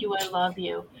 thank you. I love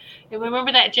you. And remember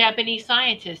that Japanese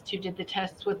scientist who did the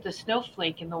tests with the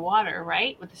snowflake in the water,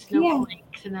 right? With the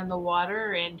snowflakes and then the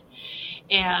water, and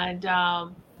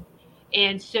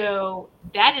so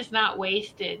that is not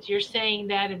wasted. You're saying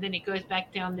that, and then it goes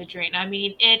back down the drain. I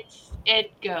mean,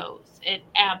 it goes. It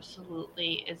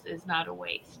absolutely is not a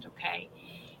waste. Okay,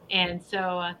 and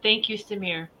so thank you,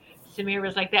 Samir. Samir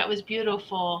was like, that was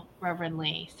beautiful, Reverend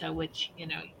Lee. So, which, you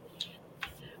know,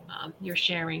 you're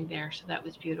sharing there. So that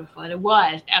was beautiful. And it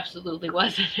was, absolutely,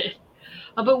 wasn't it?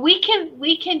 But we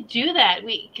can do that.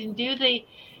 We can do the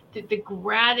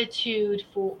gratitude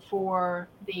for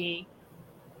the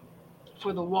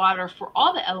water, for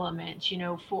all the elements, you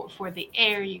know, for the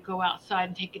air. You go outside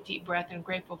and take a deep breath, and I'm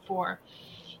grateful for,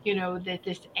 you know, that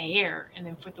this air, and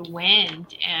then for the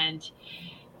wind, and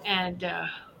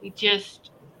we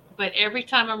just. But every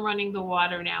time I'm running the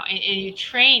water now, and you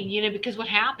train, you know, because what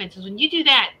happens is when you do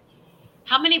that,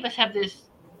 how many of us have this,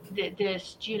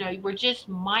 you know, we're just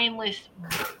mindless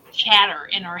chatter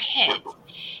in our heads,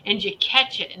 and you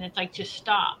catch it, and it's like, just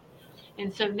stop.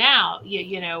 And so now,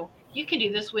 you know, you can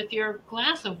do this with your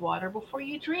glass of water before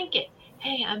you drink it.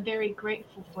 Hey, I'm very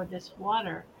grateful for this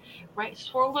water, right?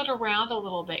 Swirl it around a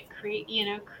little bit,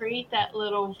 create that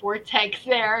little vortex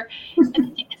there, and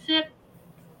then take a sip.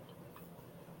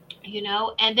 You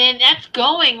know, and then that's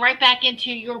going right back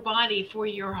into your body for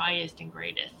your highest and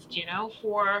greatest, you know,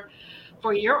 for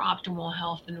your optimal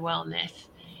health and wellness.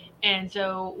 And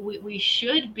so we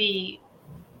should be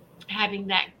having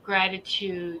that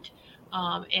gratitude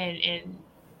and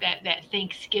that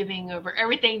thanksgiving over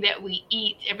everything that we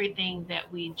eat, everything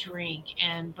that we drink,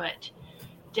 but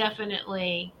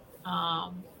definitely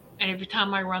and every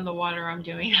time I run the water,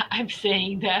 I'm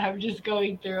saying that. I'm just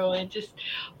going through and just,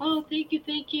 oh, thank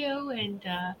you. And,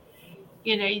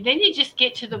 you know, then you just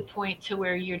get to the point to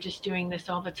where you're just doing this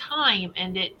all the time.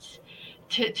 And it's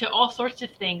to all sorts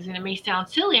of things. And it may sound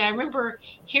silly. I remember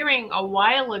hearing a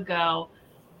while ago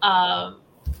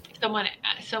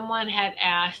someone had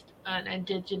asked an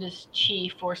indigenous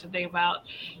chief or something about,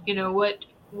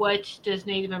 what does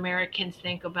Native Americans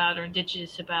think about, or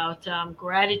indigenous about,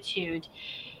 gratitude,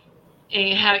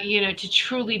 and how, to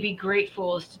truly be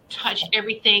grateful is to touch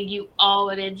everything you owe.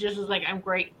 And it just is like, I'm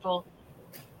grateful.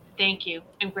 Thank you.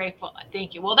 I'm grateful.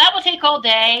 Thank you. Well, that will take all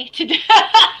day to go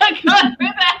through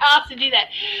the house and do that.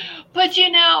 But,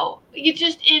 you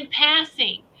just in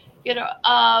passing,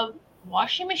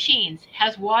 washing machines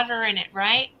has water in it,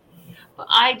 right? But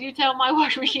I do tell my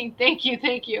washing machine, thank you.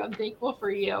 I'm thankful for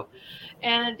you.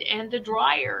 And the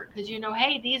dryer, because,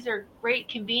 hey, these are great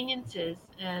conveniences,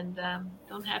 and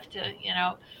don't have to,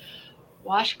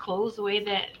 wash clothes the way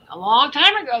that a long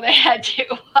time ago they had to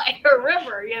by a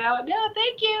river, no,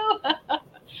 thank you.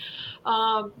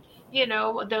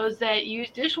 Those that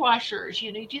use dishwashers,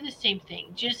 you do the same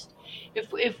thing. Just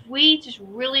if we just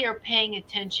really are paying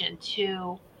attention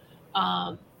to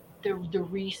the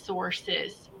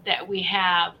resources that we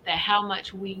have, that how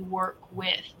much we work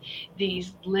with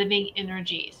these living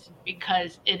energies,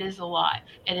 because it is alive,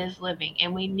 it is living,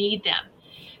 and we need them.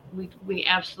 We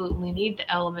absolutely need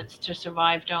the elements to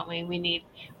survive, don't we? We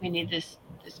need this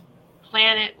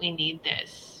planet. We need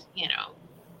this,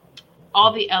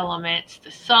 all the elements,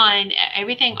 the sun,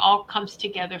 everything all comes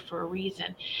together for a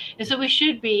reason. And so we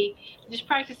should be just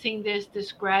practicing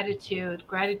this gratitude.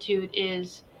 Gratitude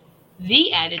is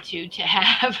the attitude to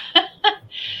have,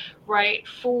 right,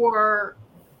 for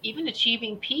even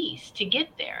achieving peace, to get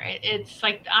there. It's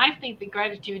like, I think that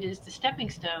gratitude is the stepping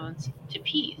stones to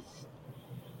peace.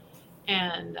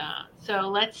 And so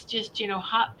let's just,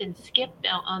 hop and skip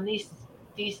on these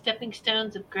stepping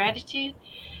stones of gratitude,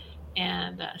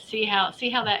 and see how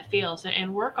that feels,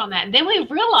 and work on that. And then we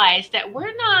realize that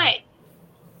we're not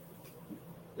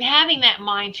having that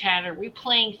mind chatter,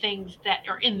 replaying things that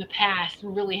are in the past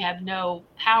and really have no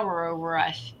power over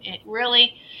us.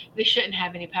 They shouldn't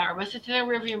have any power. But it's in the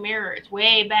rearview mirror. It's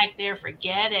way back there.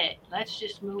 Forget it. Let's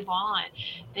just move on,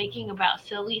 thinking about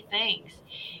silly things.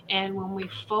 And when we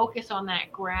focus on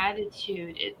that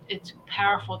gratitude, it's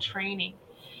powerful training.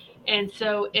 And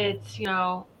so it's,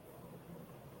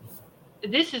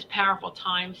 this is powerful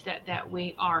times that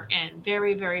we are in.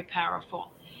 Very, very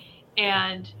powerful.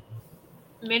 And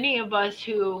many of us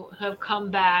who have come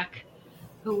back,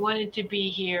 who wanted to be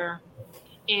here,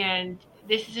 and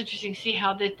this is interesting to see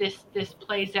how this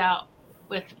plays out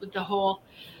with the whole,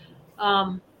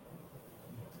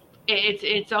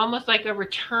 it's almost like a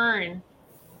return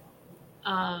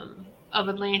of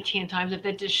Atlantean times, of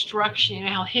the destruction,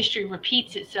 how history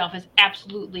repeats itself, as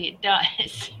absolutely it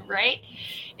does, right?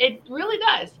 It really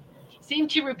does seem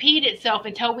to repeat itself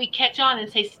until we catch on and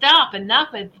say, stop,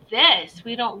 enough of this.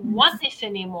 We don't want this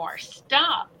anymore.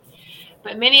 Stop.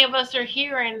 But many of us are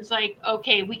here, and it's like,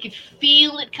 okay, we could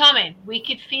feel it coming. We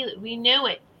could feel it. We knew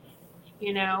it,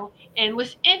 And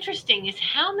what's interesting is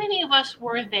how many of us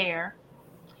were there,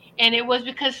 and it was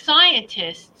because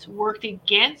scientists worked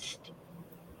against.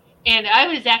 And I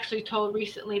was actually told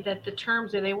recently that the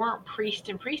terms that they weren't priests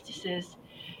and priestesses,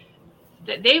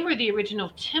 that they were the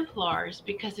original Templars,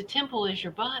 because the temple is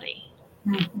your body.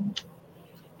 Mm-hmm.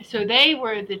 So they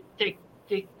were the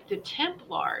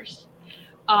Templars,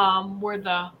 were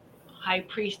the high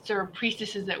priests or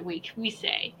priestesses that we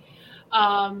say.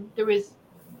 There was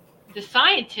the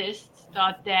scientists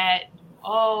thought that,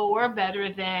 we're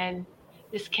better than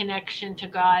this connection to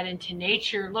God and to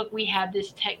nature. Look, we have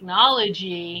this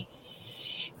technology.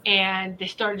 And they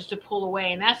started to pull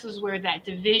away. And that's where that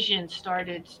division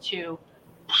started to,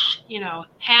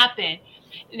 happen.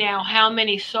 Now, how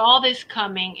many saw this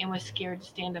coming and was scared to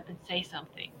stand up and say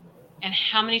something? And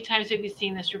how many times have you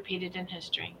seen this repeated in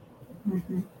history?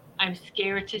 Mm-hmm. I'm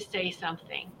scared to say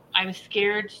something. I'm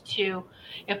scared to,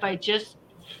 if I just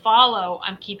follow,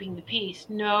 I'm keeping the peace.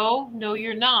 No,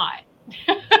 you're not.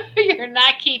 You're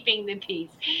not keeping the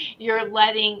peace. You're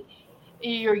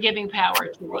giving power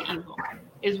to the evil,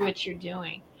 is what you're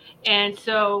doing. And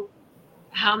so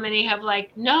how many have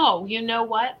no, you know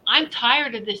what? I'm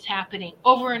tired of this happening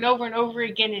over and over and over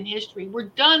again in history. We're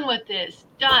done with this.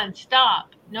 Done. Stop.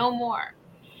 No more.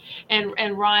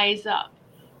 And rise up.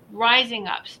 Rising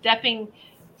up. Stepping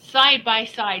side by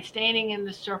side. Standing in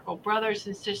the circle. Brothers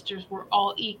and sisters, we're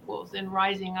all equals. And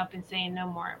rising up and saying, no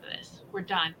more of this. We're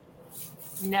done.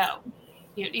 No.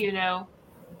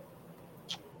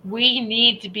 We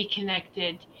need to be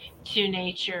connected to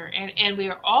nature, and we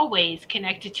are always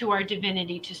connected to our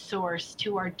divinity, to source,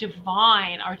 to our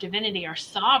divinity, our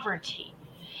sovereignty.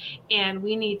 And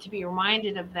we need to be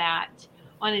reminded of that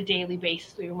on a daily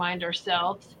basis. We remind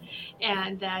ourselves,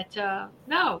 and that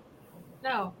no,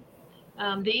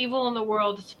 The evil in the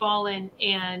world has fallen,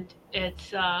 and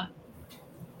it's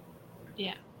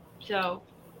So.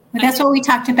 Well, that's what we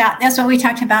talked about. That's what we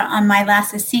talked about on my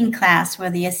last Essene class, where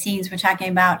the Essenes were talking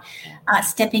about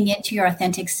stepping into your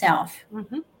authentic self.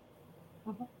 Mm-hmm.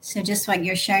 Mm-hmm. So just what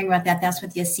you're sharing about that, that's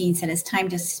what the Essene said. It's time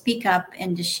to speak up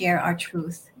and to share our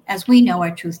truth as we know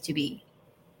our truth to be.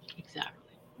 Exactly.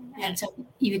 And so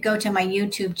you go to my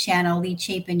YouTube channel, Lee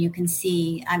Chapin, you can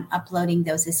see I'm uploading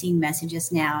those Essene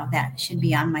messages now. That should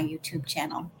be on my YouTube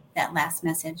channel, that last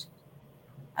message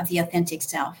of the authentic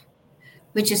self,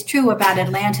 which is true about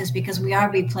Atlantis because we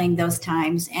are replaying those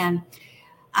times. And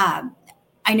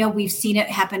I know we've seen it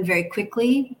happen very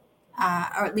quickly,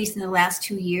 or at least in the last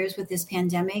 2 years with this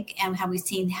pandemic, and how we've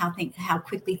seen how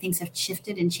quickly things have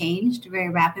shifted and changed very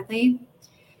rapidly.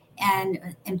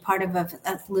 And part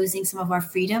of losing some of our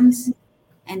freedoms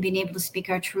and being able to speak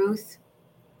our truth.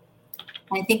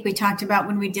 I think we talked about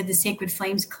when we did the Sacred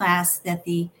Flames class that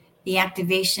the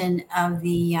activation of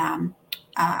the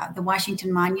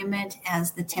Washington Monument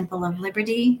as the Temple of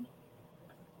Liberty,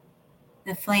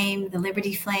 the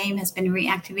Liberty Flame has been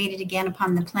reactivated again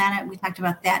upon the planet. We talked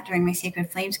about that during my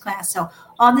Sacred Flames class. So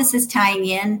all this is tying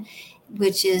in,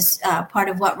 which is part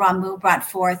of what Ramu brought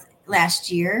forth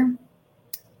last year,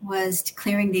 was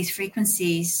clearing these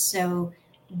frequencies so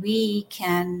we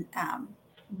can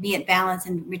be at balance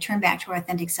and return back to our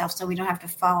authentic self, so we don't have to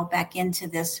fall back into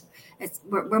this.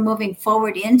 We're moving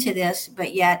forward into this,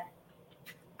 but yet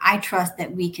I trust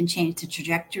that we can change the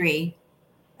trajectory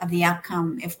of the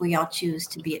outcome if we all choose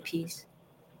to be at peace.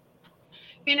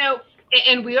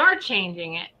 And we are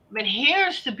changing it. But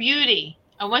here's the beauty.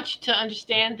 I want you to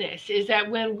understand this, is that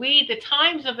when the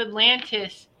times of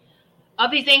Atlantis, of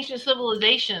these ancient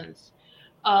civilizations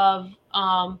of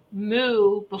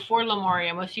Mu before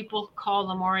Lemuria, most people call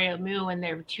Lemuria Mu, and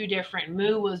they were two different.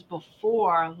 Mu was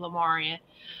before Lemuria.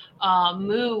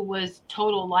 Mu was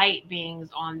total light beings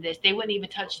on this. They wouldn't even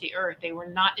touch the earth. They were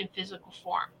not in physical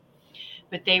form,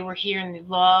 but they were here and they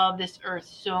loved this earth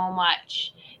so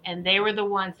much. And they were the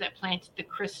ones that planted the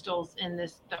crystals in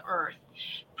the earth,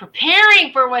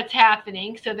 preparing for what's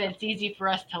happening so that it's easy for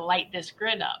us to light this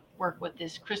grid up, work with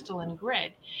this crystalline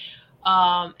grid.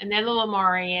 And then the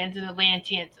Lemurians and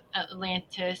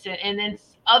Atlantis, and then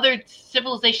other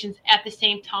civilizations at the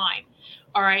same time.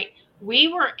 All right. We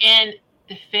were in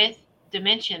the fifth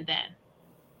dimension then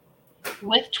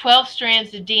with 12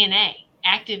 strands of DNA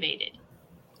activated.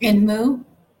 In Mu?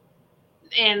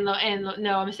 No,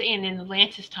 I'm saying in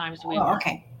Atlantis times.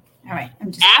 Okay. All right.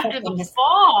 I'm just after the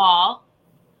fall,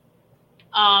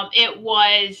 it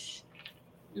was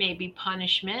maybe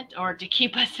punishment or to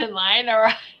keep us in line, or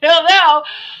I don't know.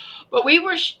 But we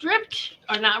were stripped,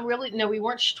 or not really. No, we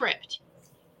weren't stripped.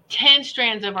 10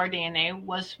 strands of our DNA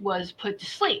was put to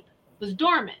sleep, was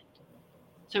dormant.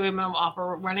 So we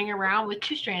were running around with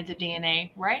 2 strands of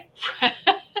DNA, right?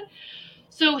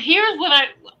 So here's what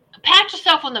pat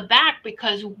yourself on the back,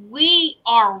 because we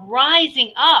are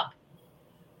rising up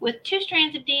with 2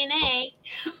 strands of DNA.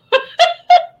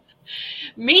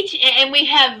 And we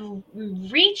have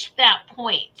reached that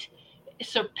point,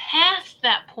 surpassed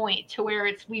that point to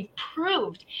where we've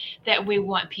proved that we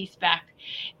want peace back.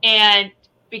 And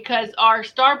because our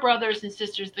star brothers and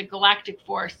sisters, the galactic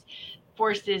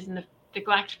forces and the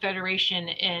Galactic Federation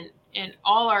and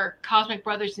all our cosmic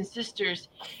brothers and sisters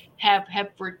have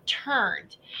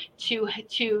returned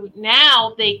to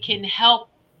now they can help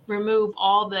remove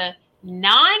all the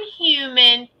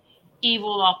non-human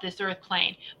evil off this earth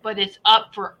plane. But it's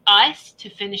up for us to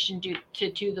finish and do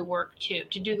the work too,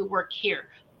 to do the work here.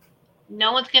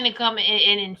 No one's going to come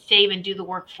in and save and do the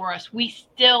work for us. We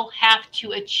still have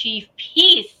to achieve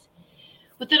peace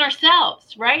within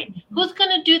ourselves, right? Mm-hmm. Who's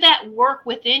going to do that work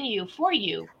within you for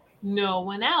you? No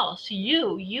one else.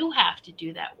 You have to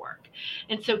do that work.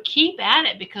 And so keep at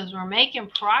it, because we're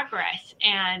making progress,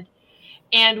 and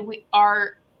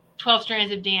our 12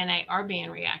 strands of DNA are being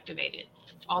reactivated.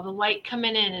 All the light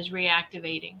coming in is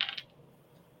reactivating.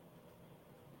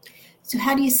 So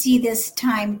how do you see this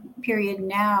time period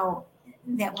now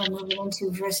that we're moving into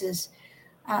versus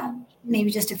maybe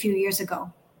just a few years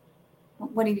ago?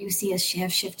 What do you see as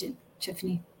have shifted,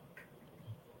 Tiffany?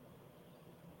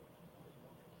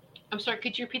 I'm sorry,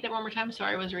 could you repeat that one more time?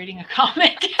 Sorry, I was reading a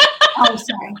comment. Oh,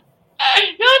 sorry.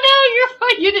 No, you're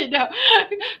fine. You didn't know.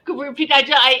 Could we repeat that?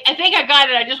 I think I got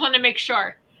it. I just wanted to make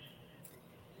sure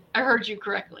I heard you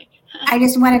correctly. I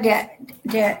just wanted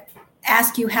to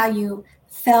ask you how you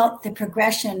felt the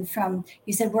progression from,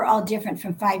 you said we're all different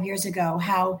from 5 years ago,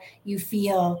 how you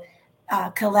feel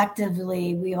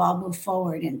collectively we all move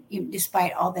forward, and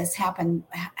despite all this happened,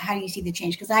 how do you see the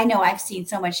change? Because I know I've seen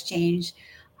so much change.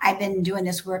 I've been doing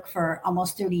this work for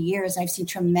almost 30 years. I've seen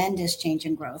tremendous change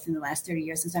and growth in the last 30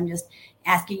 years. And so I'm just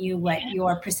asking you what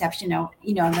your perception of,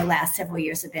 in the last several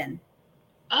years have been.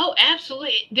 Oh,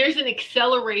 absolutely. There's an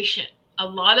acceleration. A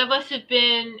lot of us have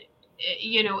been,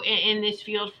 in this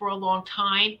field for a long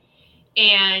time.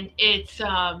 And it's,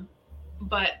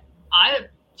 but I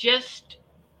just,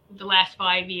 the last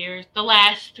 5 years, the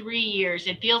last 3 years,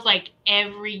 it feels like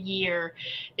every year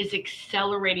is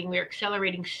accelerating. We're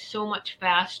accelerating so much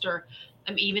faster.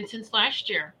 Even since last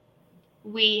year,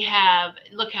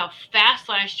 look how fast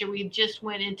last year we just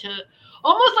went into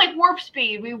almost like warp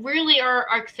speed. We really are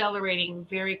accelerating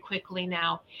very quickly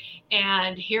now.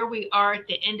 And here we are at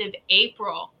the end of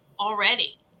April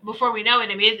already. Before we know it,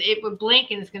 it would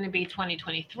blink and it's going to be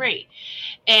 2023.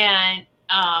 And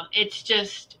it's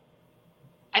just,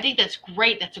 I think that's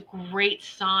great. That's a great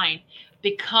sign,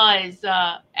 because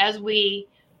as we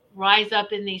rise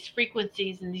up in these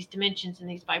frequencies and these dimensions and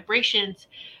these vibrations,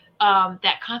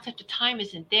 that concept of time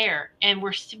isn't there. And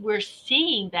we're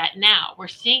seeing that now. We're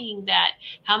seeing that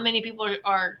how many people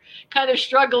are kind of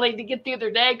struggling to get through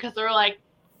their day because they're like,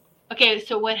 okay,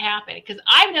 so what happened? Because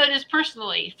I've noticed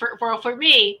personally, for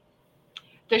me,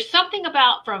 there's something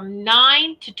about from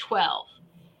 9 to 12.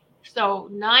 So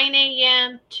 9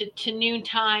 a.m. to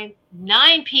noontime,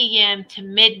 9 p.m. to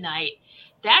midnight.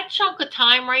 That chunk of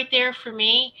time right there for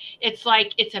me, it's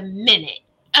like it's a minute.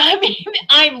 It's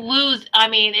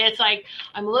like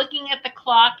I'm looking at the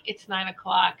clock. It's 9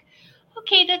 o'clock.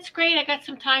 Okay, that's great. I got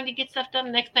some time to get stuff done.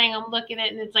 The next thing I'm looking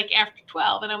at, and it's like after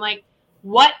 12, and I'm like,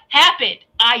 what happened?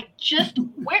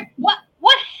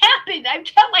 What happened? I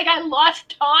felt like I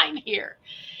lost time here.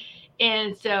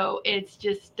 And so it's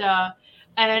just,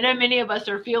 and I know many of us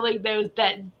are feeling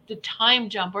the time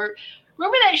jumper.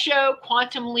 Remember that show,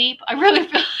 Quantum Leap? I really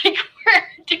feel like we're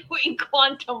doing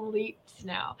quantum leaps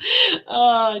now,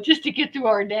 just to get through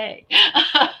our day.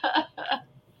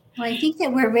 Well, I think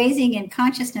that we're raising in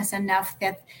consciousness enough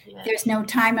that there's no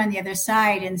time on the other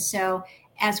side. And so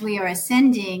as we are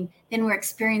ascending, then we're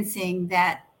experiencing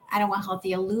that, I don't want to call it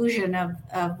the illusion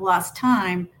of lost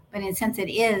time, but in a sense it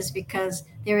is, because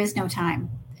there is no time.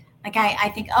 Like I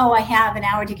think, I have an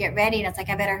hour to get ready. And it's like,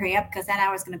 I better hurry up because that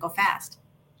hour is going to go fast.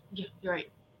 Yeah, you're right.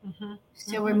 Mm-hmm.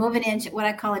 So we're moving into what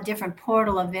I call a different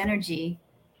portal of energy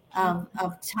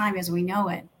of time as we know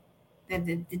it, that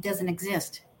it doesn't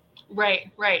exist.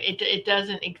 Right. It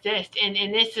doesn't exist.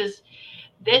 And this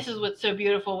is what's so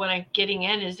beautiful when I'm getting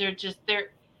in, is they're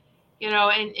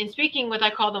and speaking with, I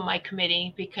call them my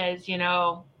committee, because,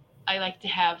 I like to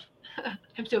have,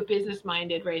 I'm so business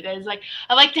minded, right? That is like,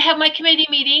 I like to have my committee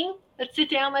meeting. Let's sit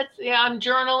down. I'm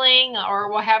journaling,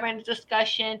 or we're having a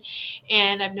discussion.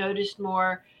 And I've noticed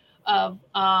more of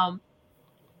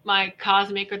my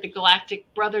cosmic or the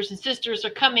galactic brothers and sisters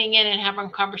are coming in and having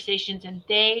conversations, and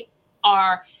they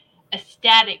are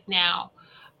ecstatic now.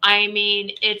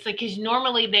 It's like, because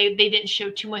normally they didn't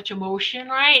show too much emotion,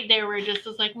 right? They were just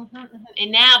like,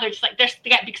 and now they're just like, they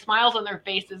got big smiles on their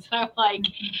faces. And I'm like,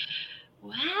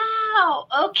 wow,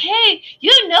 okay,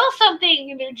 you know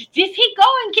something. Just keep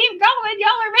going.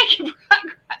 Y'all are making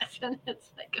progress. And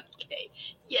it's like, okay,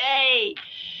 yay.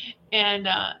 And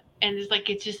it's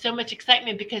like, it's just so much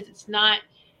excitement, because it's not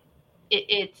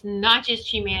just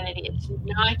humanity. It's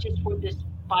not just for this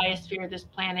biosphere, this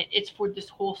planet. It's for this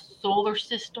whole solar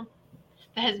system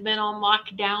that has been on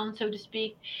lockdown, so to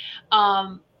speak,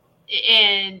 and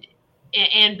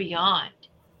beyond.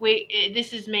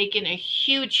 This is making a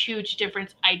huge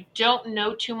difference. I don't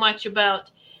know too much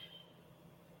about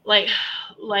like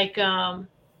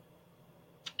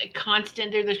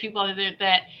constant. There's people out there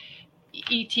that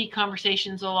ET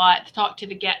conversations a lot, talk to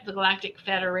the Galactic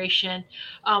Federation.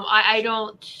 I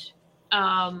don't.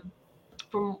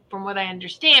 From what I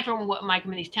understand, from what my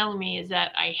committee's telling me, is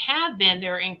that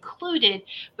they're included,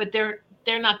 but they're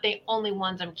not the only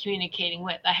ones I'm communicating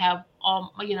with. I have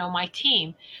all, my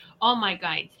team, all my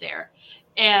guides there.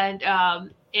 And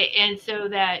so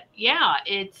that,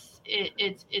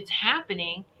 it's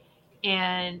happening,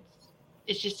 and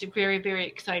it's just a very, very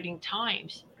exciting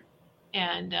times.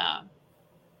 And,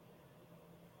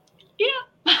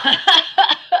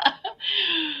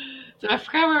 so I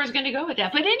forgot where I was going to go with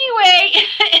that. But anyway,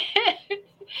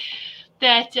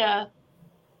 that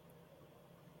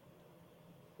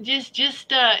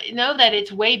just know that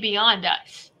it's way beyond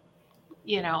us.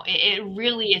 It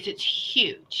really is. It's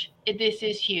huge. This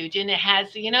is huge. And it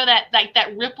has,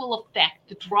 that ripple effect,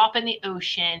 the drop in the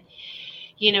ocean,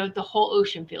 the whole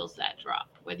ocean feels that drop,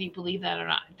 whether you believe that or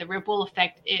not. The ripple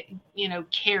effect, it,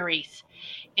 carries.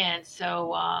 And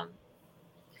so,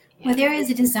 well, there is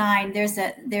a design, there's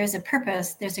a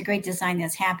purpose, there's a great design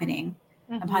that's happening.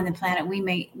 upon the planet.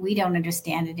 We don't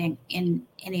understand it in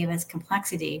any of its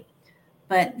complexity,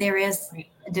 but there is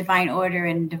a divine order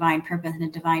and divine purpose and a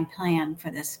divine plan for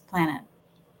this planet.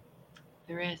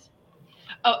 There is.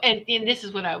 Oh, and this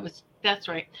is what that's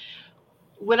right.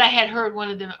 What I had heard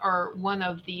one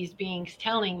of these beings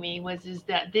telling me is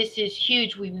that this is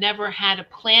huge. We've never had a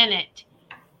planet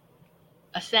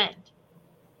ascend,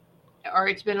 or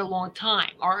it's been a long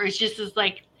time, or it's just as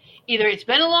like either it's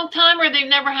been a long time or they've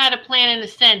never had a planet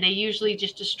ascend. They usually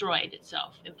just destroyed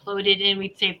itself, imploded, and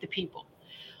we'd save the people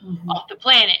off the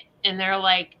planet. And they're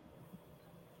like,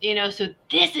 so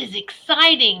this is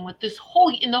exciting with this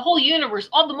in the whole universe.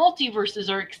 All the multiverses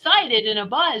are excited and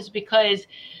abuzz because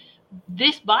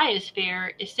this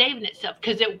biosphere is saving itself,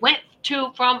 because it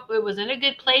it was in a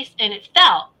good place and it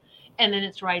fell, and then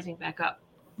it's rising back up.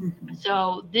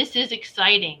 So this is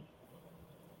exciting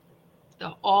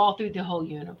all through the whole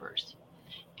universe.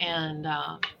 And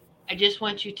I just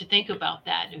want you to think about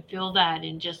that and feel that,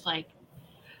 and just like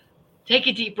take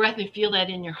a deep breath and feel that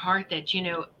in your heart, that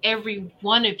every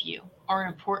one of you are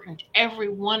important. Every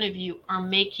one of you are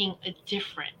making a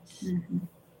difference.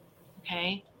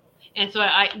 Okay. And so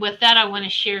with that, I want to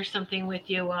share something with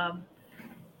you.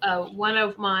 One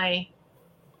of my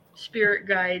spirit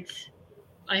guides,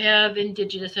 I have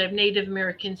indigenous, I have Native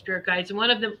American spirit guides, and one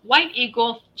of them, White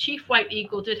Eagle, Chief White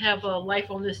Eagle, did have a life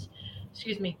on this,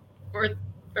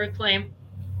 Earthflame.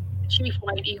 Chief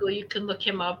White Eagle, you can look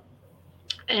him up.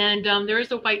 And there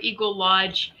is a White Eagle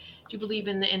Lodge, do you believe,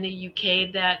 in the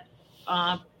UK that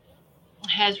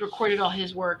has recorded all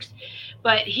his works.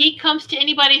 But he comes to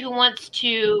anybody who wants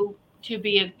to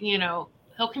be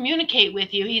he'll communicate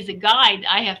with you. He's a guide,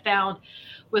 I have found,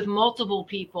 with multiple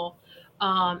people.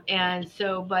 But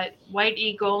White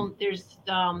Eagle, there's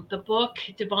the book,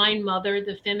 Divine Mother,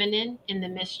 the Feminine in the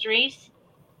Mysteries.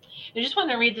 I just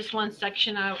want to read this one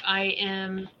section I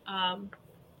am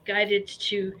guided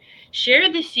to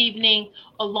share this evening,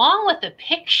 along with a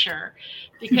picture,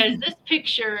 because this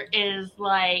picture is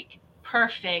like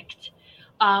perfect.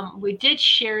 We did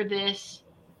share this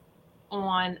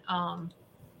on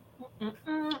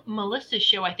Melissa's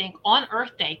show, I think, on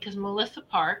Earth Day, because Melissa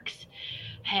Parks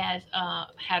has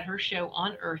had her show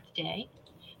on Earth Day.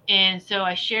 And so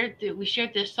we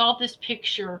saw this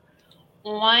picture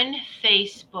on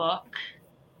Facebook.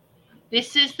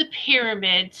 This is the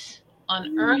pyramids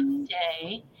on Earth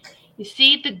Day. You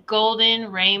see the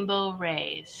golden rainbow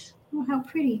rays. Oh, how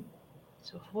pretty.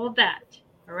 So hold that.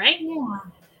 All right? Yeah.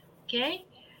 Okay?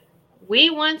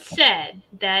 We once said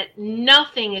that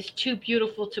nothing is too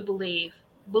beautiful to believe.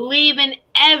 Believe in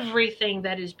everything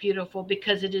that is beautiful,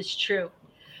 because it is true.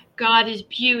 God is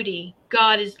beauty.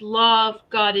 God is love.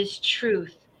 God is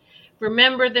truth.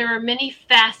 Remember, there are many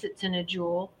facets in a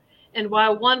jewel. And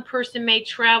while one person may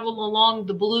travel along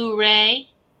the blue ray,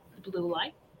 the blue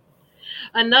light,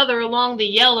 another along the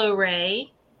yellow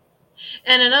ray,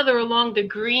 and another along the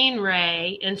green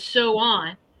ray, and so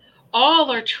on,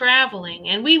 all are traveling,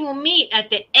 and we will meet at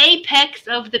the apex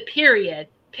of the pyramid.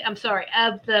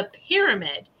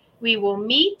 We will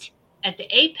meet at the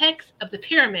apex of the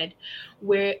pyramid,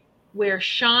 where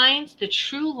shines the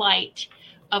true light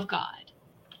of God.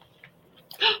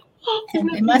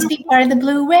 And it must be part of the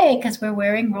blue ray, because we're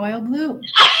wearing royal blue.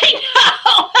 I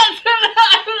know.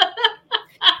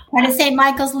 Part of St.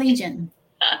 Michael's Legion.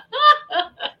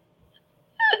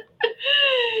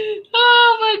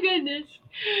 Oh my goodness.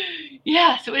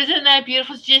 Yeah, so isn't that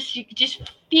beautiful? You could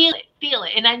just feel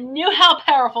it. And I knew how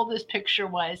powerful this picture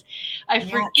was. I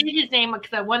forget his name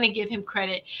because I want to give him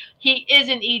credit. He is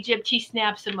in Egypt. He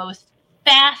snaps the most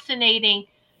fascinating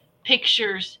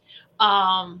pictures.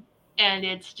 And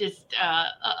it's just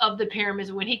of the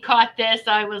pyramids. When he caught this,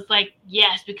 I was like,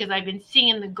 yes, because I've been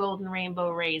seeing the golden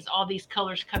rainbow rays, all these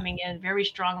colors coming in very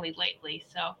strongly lately.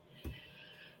 So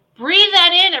breathe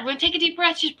that in. Everyone take a deep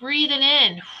breath. Just breathe it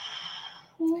in.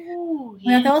 Ooh,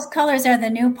 yeah. Well, those colors are the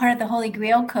new part of the Holy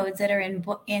Grail codes that are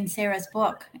in Sarah's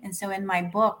book. And so in my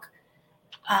book,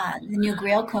 the new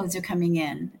Grail codes are coming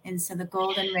in. And so the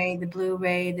golden ray, the blue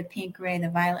ray, the pink ray, the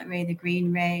violet ray, the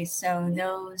green ray. So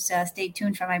those, stay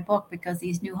tuned for my book, because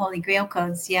these new Holy Grail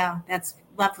codes, that's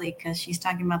lovely, because she's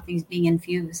talking about things being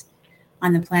infused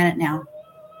on the planet now.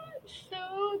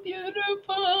 So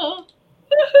beautiful.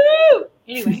 Woohoo!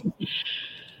 Anyway,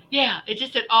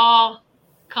 it all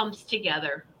comes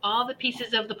together, all the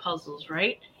pieces of the puzzles,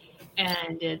 right?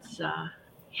 And it's so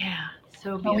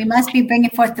beautiful. Well, we must be bringing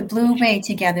forth the blue ray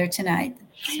together tonight.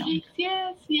 So.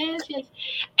 Yes.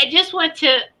 I just want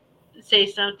to say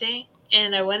something,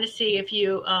 and I want to see if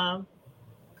you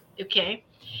okay,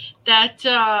 that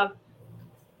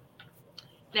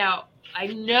now I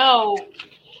know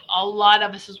a lot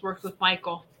of us has worked with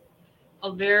Michael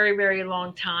a very, very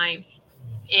long time,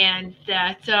 and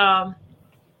that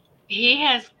he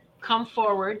has come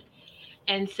forward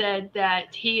and said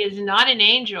that he is not an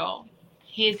angel.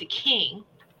 He is a king.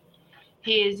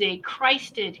 He is a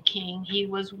Christed king. He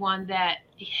was one that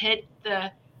hit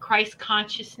the Christ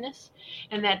consciousness,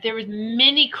 and that there was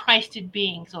many Christed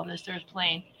beings on this earth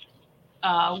plane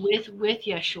with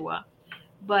Yeshua,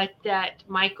 but that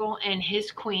Michael and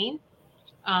his queen,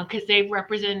 because they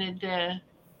represented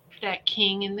that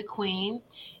king and the queen,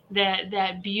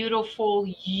 that beautiful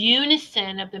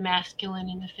unison of the masculine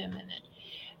and the feminine.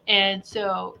 And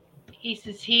so he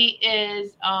says he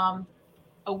is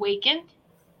awakened.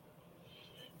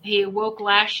 He awoke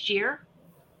last year,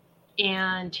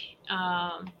 and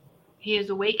he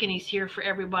is awake, and he's here for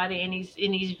everybody, and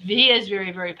he is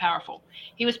very, very powerful.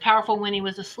 He was powerful when he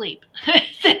was asleep.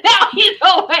 So now he's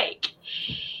awake.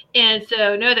 And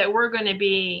so know that we're going to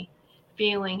be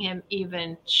feeling him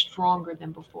even stronger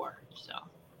than before. So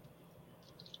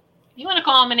you want to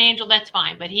call him an angel, that's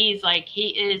fine, but he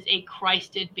is a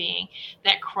Christed being,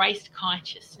 that Christ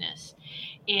consciousness.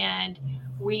 And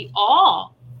we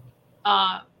all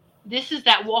this is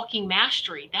that walking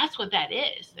mastery. That's what that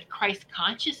is, the Christ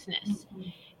consciousness. Mm-hmm.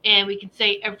 And we can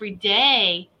say every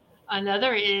day.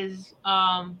 Another is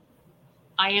I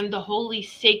am the holy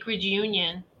sacred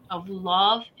union of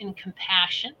love and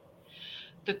compassion,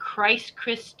 the Christ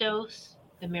Christos,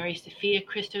 the Mary Sophia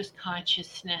Christos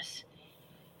consciousness.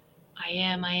 I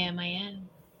am.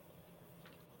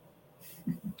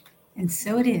 And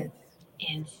so it is.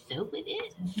 And so it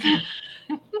is.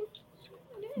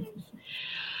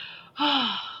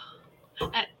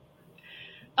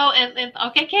 And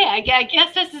okay, I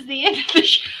guess this is the end of the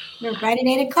show. We're right at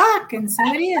 8 o'clock, and so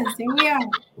it is. Here we are.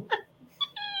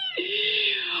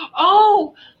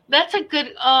 Oh, that's a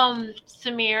good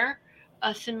Samir.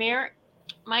 Samir,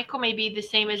 Michael may be the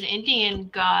same as Indian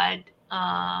god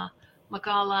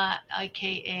Magala,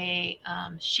 aka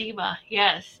Shiva.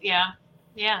 Yes, yeah.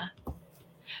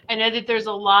 I know that there's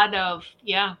a lot of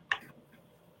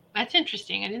That's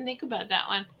interesting. I didn't think about that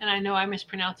one, and I know I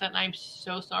mispronounced that, and I'm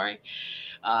so sorry.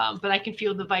 But I can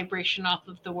feel the vibration off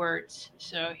of the words.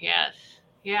 So yes,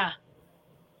 yeah.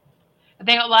 I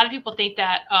think a lot of people think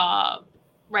that,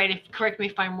 right? Correct me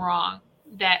if I'm wrong.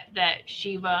 That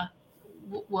Shiva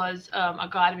was a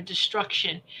god of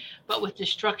destruction, but with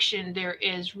destruction there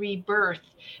is rebirth.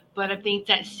 But I think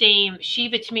that same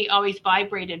Shiva to me always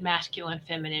vibrated masculine,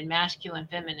 feminine, masculine,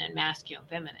 feminine, masculine,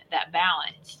 feminine. That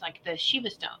balance, like the Shiva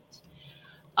stones.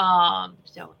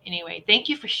 So anyway, thank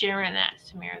you for sharing that,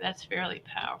 Samira. That's fairly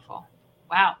powerful.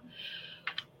 Wow.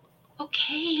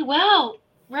 Okay, well,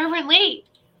 Reverend Lee,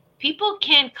 people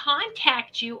can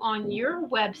contact you on your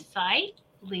website,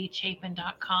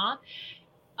 leechapin.com.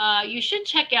 You should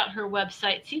check out her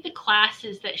website, see the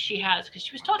classes that she has, because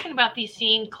she was talking about these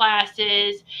scene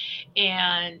classes,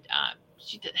 and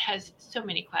she has so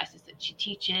many classes that she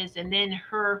teaches. And then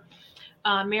her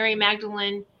Mary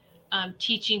Magdalene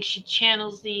teaching, she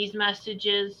channels these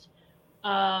messages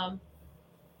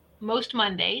most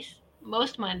Mondays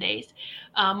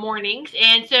mornings.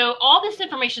 And so all this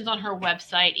information is on her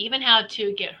website, even how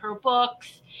to get her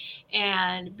books.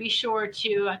 And be sure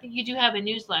to, I think you do have a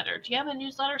newsletter. Do you have a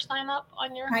newsletter sign up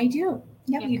on your? I do.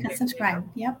 Yep, you can subscribe.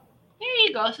 Yep. There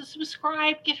you go. So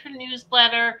subscribe, get her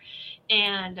newsletter,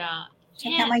 and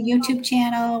check out my YouTube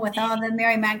channel with all the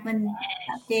Mary Magdalene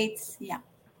updates. Yeah.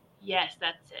 Yes,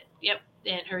 that's it. Yep,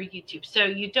 and her YouTube. So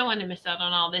you don't want to miss out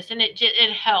on all this, and it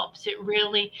helps. It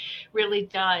really, really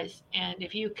does. And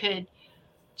if you could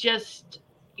just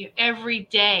every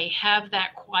day have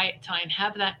that quiet time,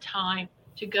 have that time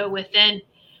to go within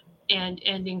and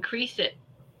increase it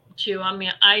to,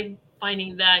 I'm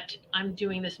finding that I'm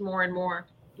doing this more and more,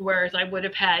 whereas I would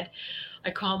have had, I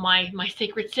call my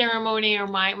sacred ceremony or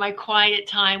my quiet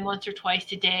time once or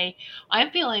twice a day.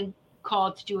 I'm feeling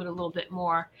called to do it a little bit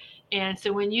more. And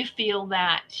so when you feel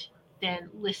that, then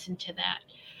listen to that.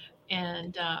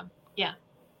 And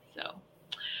so.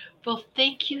 Well,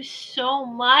 thank you so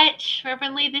much,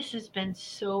 Reverend Lee. This has been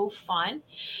so fun.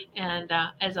 And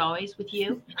as always, with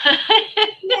you.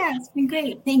 Yeah, it's been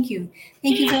great. Thank you.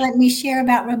 Thank you for letting me share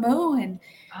about Rameau and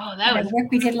the work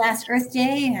we did last Earth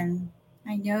Day. And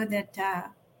I know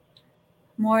that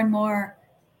more and more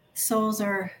souls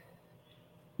are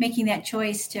making that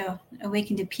choice to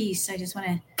awaken to peace. I just want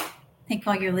to thank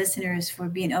all your listeners for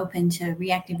being open to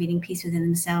reactivating peace within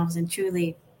themselves and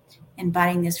truly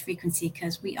embodying this frequency,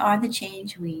 because we are the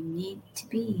change we need to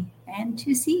be and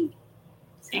to see.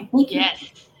 So,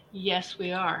 yes,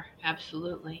 we are.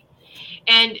 Absolutely.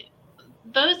 And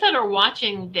those that are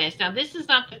watching this, now this is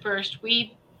not the first.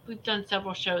 We we've done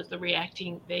several shows, the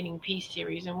Reactivating Peace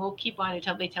series, and we'll keep on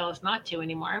until they tell us not to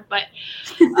anymore. But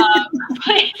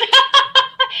please,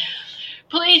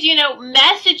 please,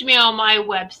 message me on my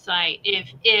website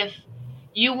if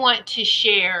you want to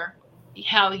share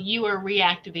how you are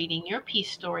reactivating your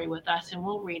peace story with us, and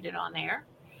we'll read it on air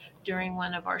during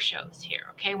one of our shows here.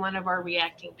 Okay, one of our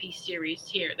Reacting Peace series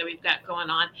here that we've got going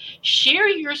on. Share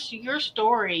your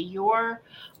story,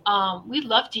 we'd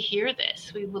love to hear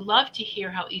this. We would love to hear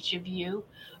how each of you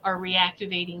are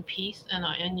reactivating peace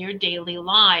in your daily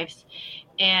lives.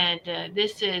 And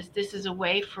this is a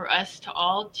way for us to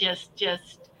all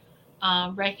just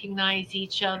recognize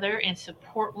each other and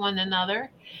support one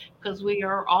another, because we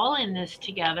are all in this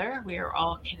together. We are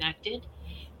all connected.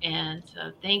 And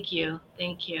so thank you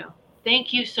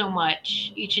so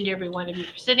much, each and every one of you,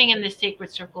 for sitting in this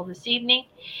sacred circle this evening.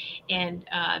 And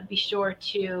be sure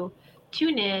to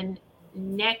tune in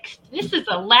this is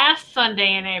the last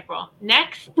Sunday in April.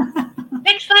 Next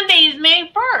Sunday is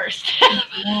May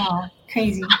 1st. Wow,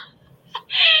 crazy.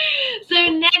 So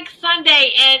next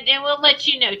Sunday, and we'll let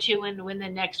you know too when the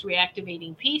next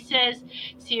Reactivating Pieces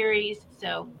series.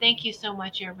 So thank you so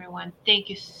much, everyone. Thank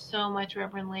you so much,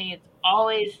 Reverend Lee. It's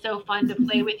always so fun to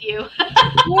play with you.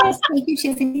 Yes, thank you,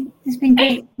 Tiffany. It's been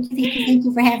great. Thank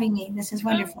you for having me. This is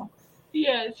wonderful.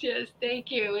 Yes,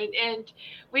 thank you. And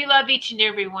we love each and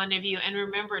every one of you. And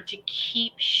remember to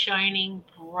keep shining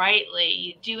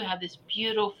brightly. You are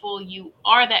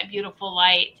that beautiful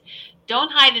light.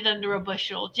 Don't hide it under a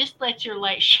bushel. Just let your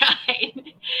light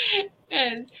shine.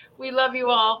 And we love you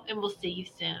all, and we'll see you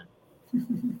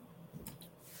soon.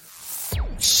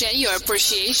 Share your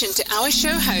appreciation to our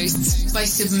show hosts by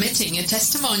submitting a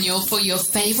testimonial for your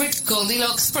favorite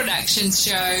Goldilocks Productions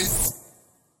show.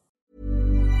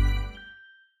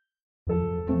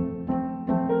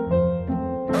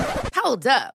 Hold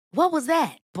up. What was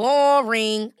that?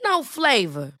 Boring. No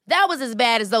flavor. That was as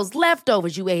bad as those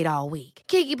leftovers you ate all week.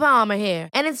 Keke Palmer here,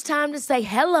 and it's time to say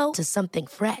hello to something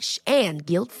fresh and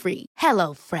guilt-free.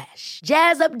 Hello Fresh.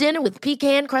 Jazz up dinner with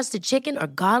pecan-crusted chicken or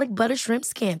garlic butter shrimp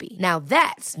scampi. Now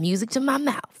that's music to my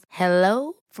mouth.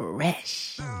 Hello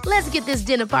Fresh. Let's get this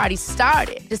dinner party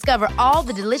started. Discover all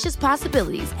the delicious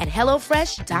possibilities at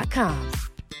HelloFresh.com.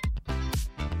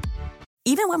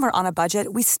 Even when we're on a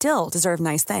budget, we still deserve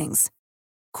nice things.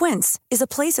 Quince is a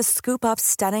place to scoop up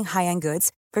stunning high-end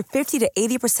goods for 50 to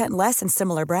 80% less than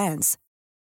similar brands.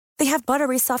 They have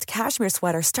buttery soft cashmere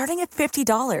sweaters starting at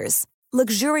 $50,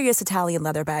 luxurious Italian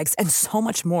leather bags, and so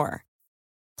much more.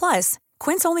 Plus,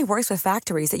 Quince only works with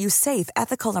factories that use safe,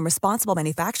 ethical, and responsible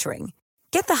manufacturing.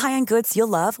 Get the high-end goods you'll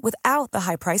love without the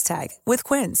high price tag with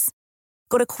Quince.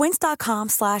 Go to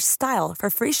quince.com/style for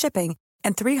free shipping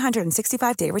and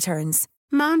 365-day returns.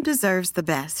 Mom deserves the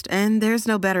best, and there's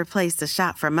no better place to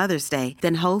shop for Mother's Day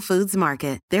than Whole Foods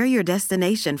Market. They're your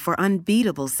destination for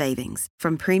unbeatable savings,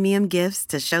 from premium gifts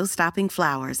to show-stopping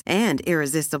flowers and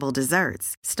irresistible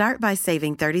desserts. Start by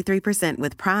saving 33%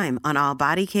 with Prime on all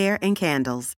body care and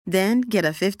candles. Then get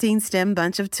a 15-stem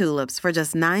bunch of tulips for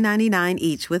just $9.99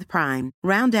 each with Prime.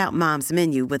 Round out Mom's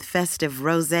menu with festive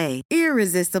rosé,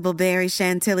 irresistible berry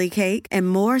chantilly cake, and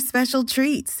more special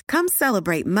treats. Come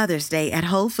celebrate Mother's Day at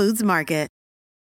Whole Foods Market.